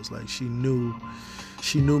was. Like she knew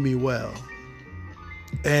me well.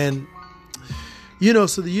 And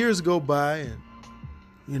so the years go by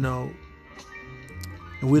and, and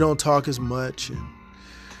we don't talk as much, and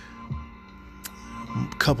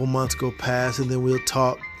a couple months go past, and then we'll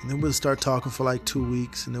talk, and then we'll start talking for like 2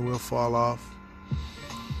 weeks, and then we'll fall off.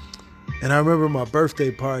 And I remember my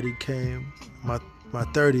birthday party came, my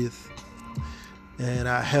 30th, and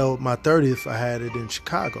I held my 30th, I had it in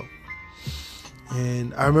Chicago.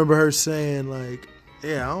 And I remember her saying like,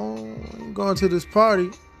 yeah, I'm going to this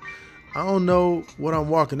party. I don't know what I'm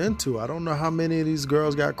walking into. I don't know how many of these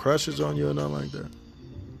girls got crushes on you or nothing like that.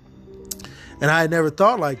 And I had never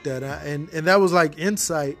thought like that. And that was like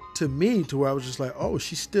insight to me to where I was just like, oh,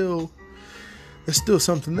 there's still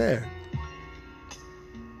something there.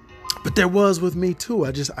 But there was with me too.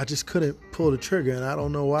 I just couldn't pull the trigger, and I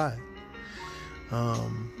don't know why.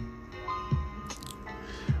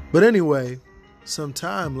 But anyway, some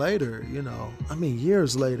time later,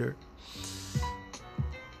 years later,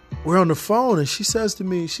 we're on the phone, and she says to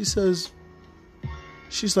me, she's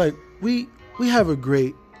like, we have a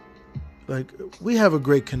great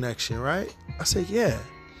connection, right? I said, yeah.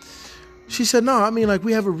 She said, no, I mean, like,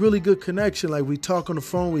 we have a really good connection. Like, we talk on the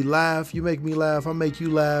phone, we laugh, you make me laugh, I make you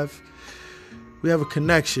laugh. We have a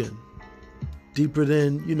connection deeper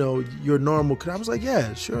than, your normal. I was like,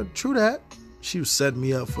 yeah, sure, true that. She was setting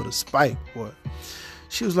me up for the spike, boy.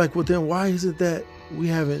 She was like, well, then why is it that we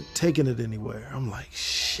haven't taken it anywhere? I'm like,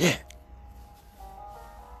 shit.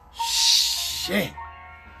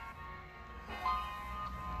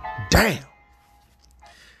 Damn.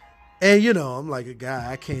 And I'm like a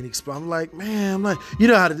guy, I can't explain. I'm like, man, you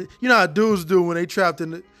know how dudes do when they trapped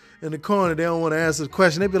in the corner, they don't want to answer the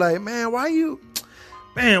question. They be like, man, why you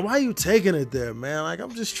taking it there, man? Like,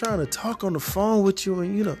 I'm just trying to talk on the phone with you,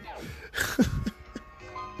 and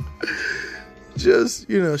just,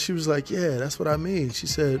 she was like, yeah, that's what I mean. She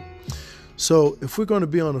said, so if we're going to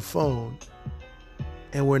be on the phone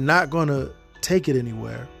and we're not going to take it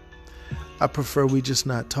anywhere, I prefer we just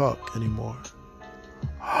not talk anymore.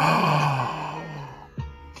 Oh,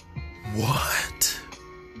 what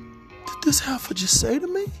did this heifer just say to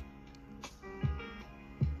me?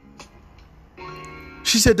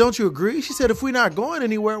 She said, don't you agree? She said, if we're not going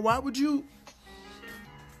anywhere, why would you?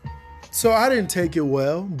 So I didn't take it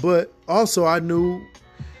well, but also I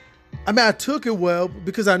took it well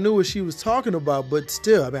because I knew what she was talking about, but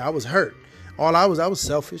still, I was hurt. I was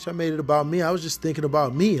selfish. I made it about me. I was just thinking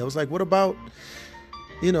about me. I was like, what about,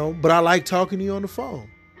 but I like talking to you on the phone.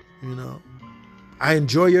 I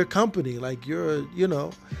enjoy your company. Like,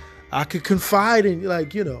 I could confide in,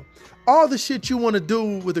 like, all the shit you want to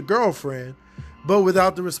do with a girlfriend, but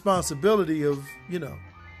without the responsibility of,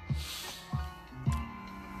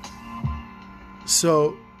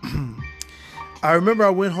 So I remember I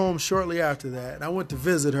went home shortly after that, and I went to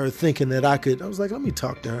visit her thinking that I was like, let me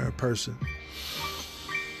talk to her in person.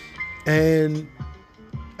 And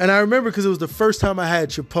I remember because it was the first time I had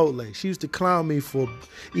Chipotle. She used to clown me for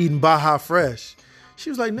eating Baja Fresh. She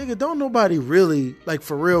was like, nigga, don't nobody really, like,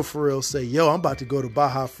 for real say, yo, I'm about to go to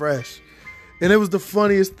Baja Fresh. And it was the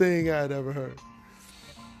funniest thing I had ever heard.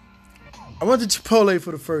 I went to Chipotle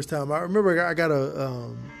for the first time. I remember I got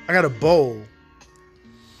a bowl.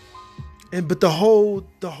 But the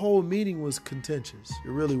whole meeting was contentious. It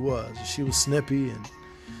really was. She was snippy,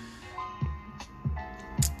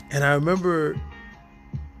 and I remember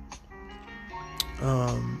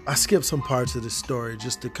I skipped some parts of the story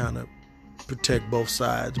just to kind of protect both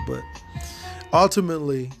sides. But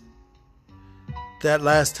ultimately, that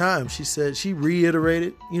last time, she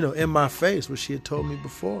reiterated, in my face what she had told me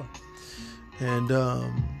before. And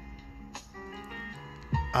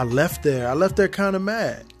I left there kind of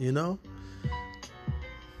mad,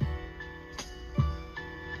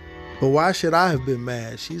 But why should I have been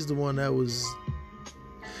mad? She's the one that was...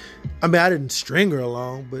 I didn't string her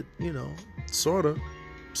along, but, sort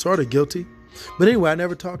of guilty. But anyway, I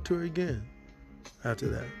never talked to her again after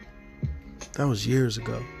that. That was years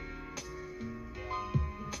ago.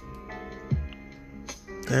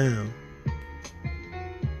 Damn.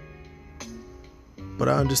 But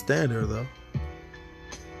I understand her, though.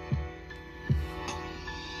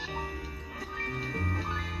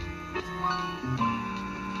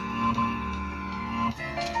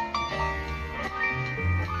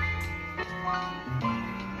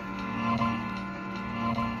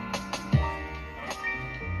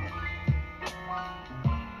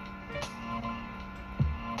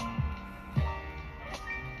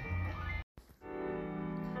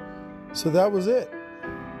 So that was it.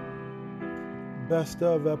 Best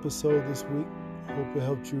of episode this week. Hope it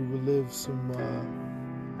helped you relive some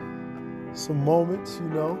moments,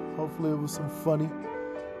 Hopefully it was some funny,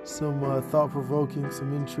 some thought-provoking,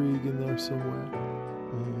 some intrigue in there somewhere.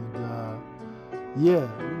 And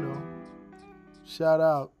shout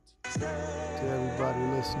out to everybody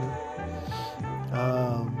listening.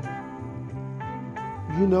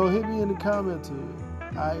 Hit me in the comments in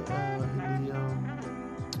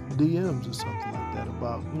the DMs or something like that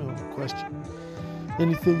about, a question.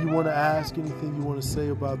 Anything you want to ask, anything you want to say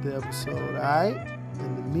about the episode, all right?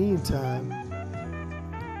 In the meantime,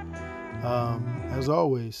 as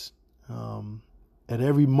always, at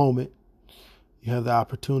every moment, You have the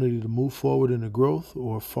opportunity to move forward into growth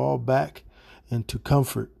or fall back into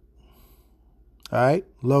comfort. All right?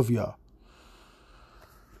 Love y'all.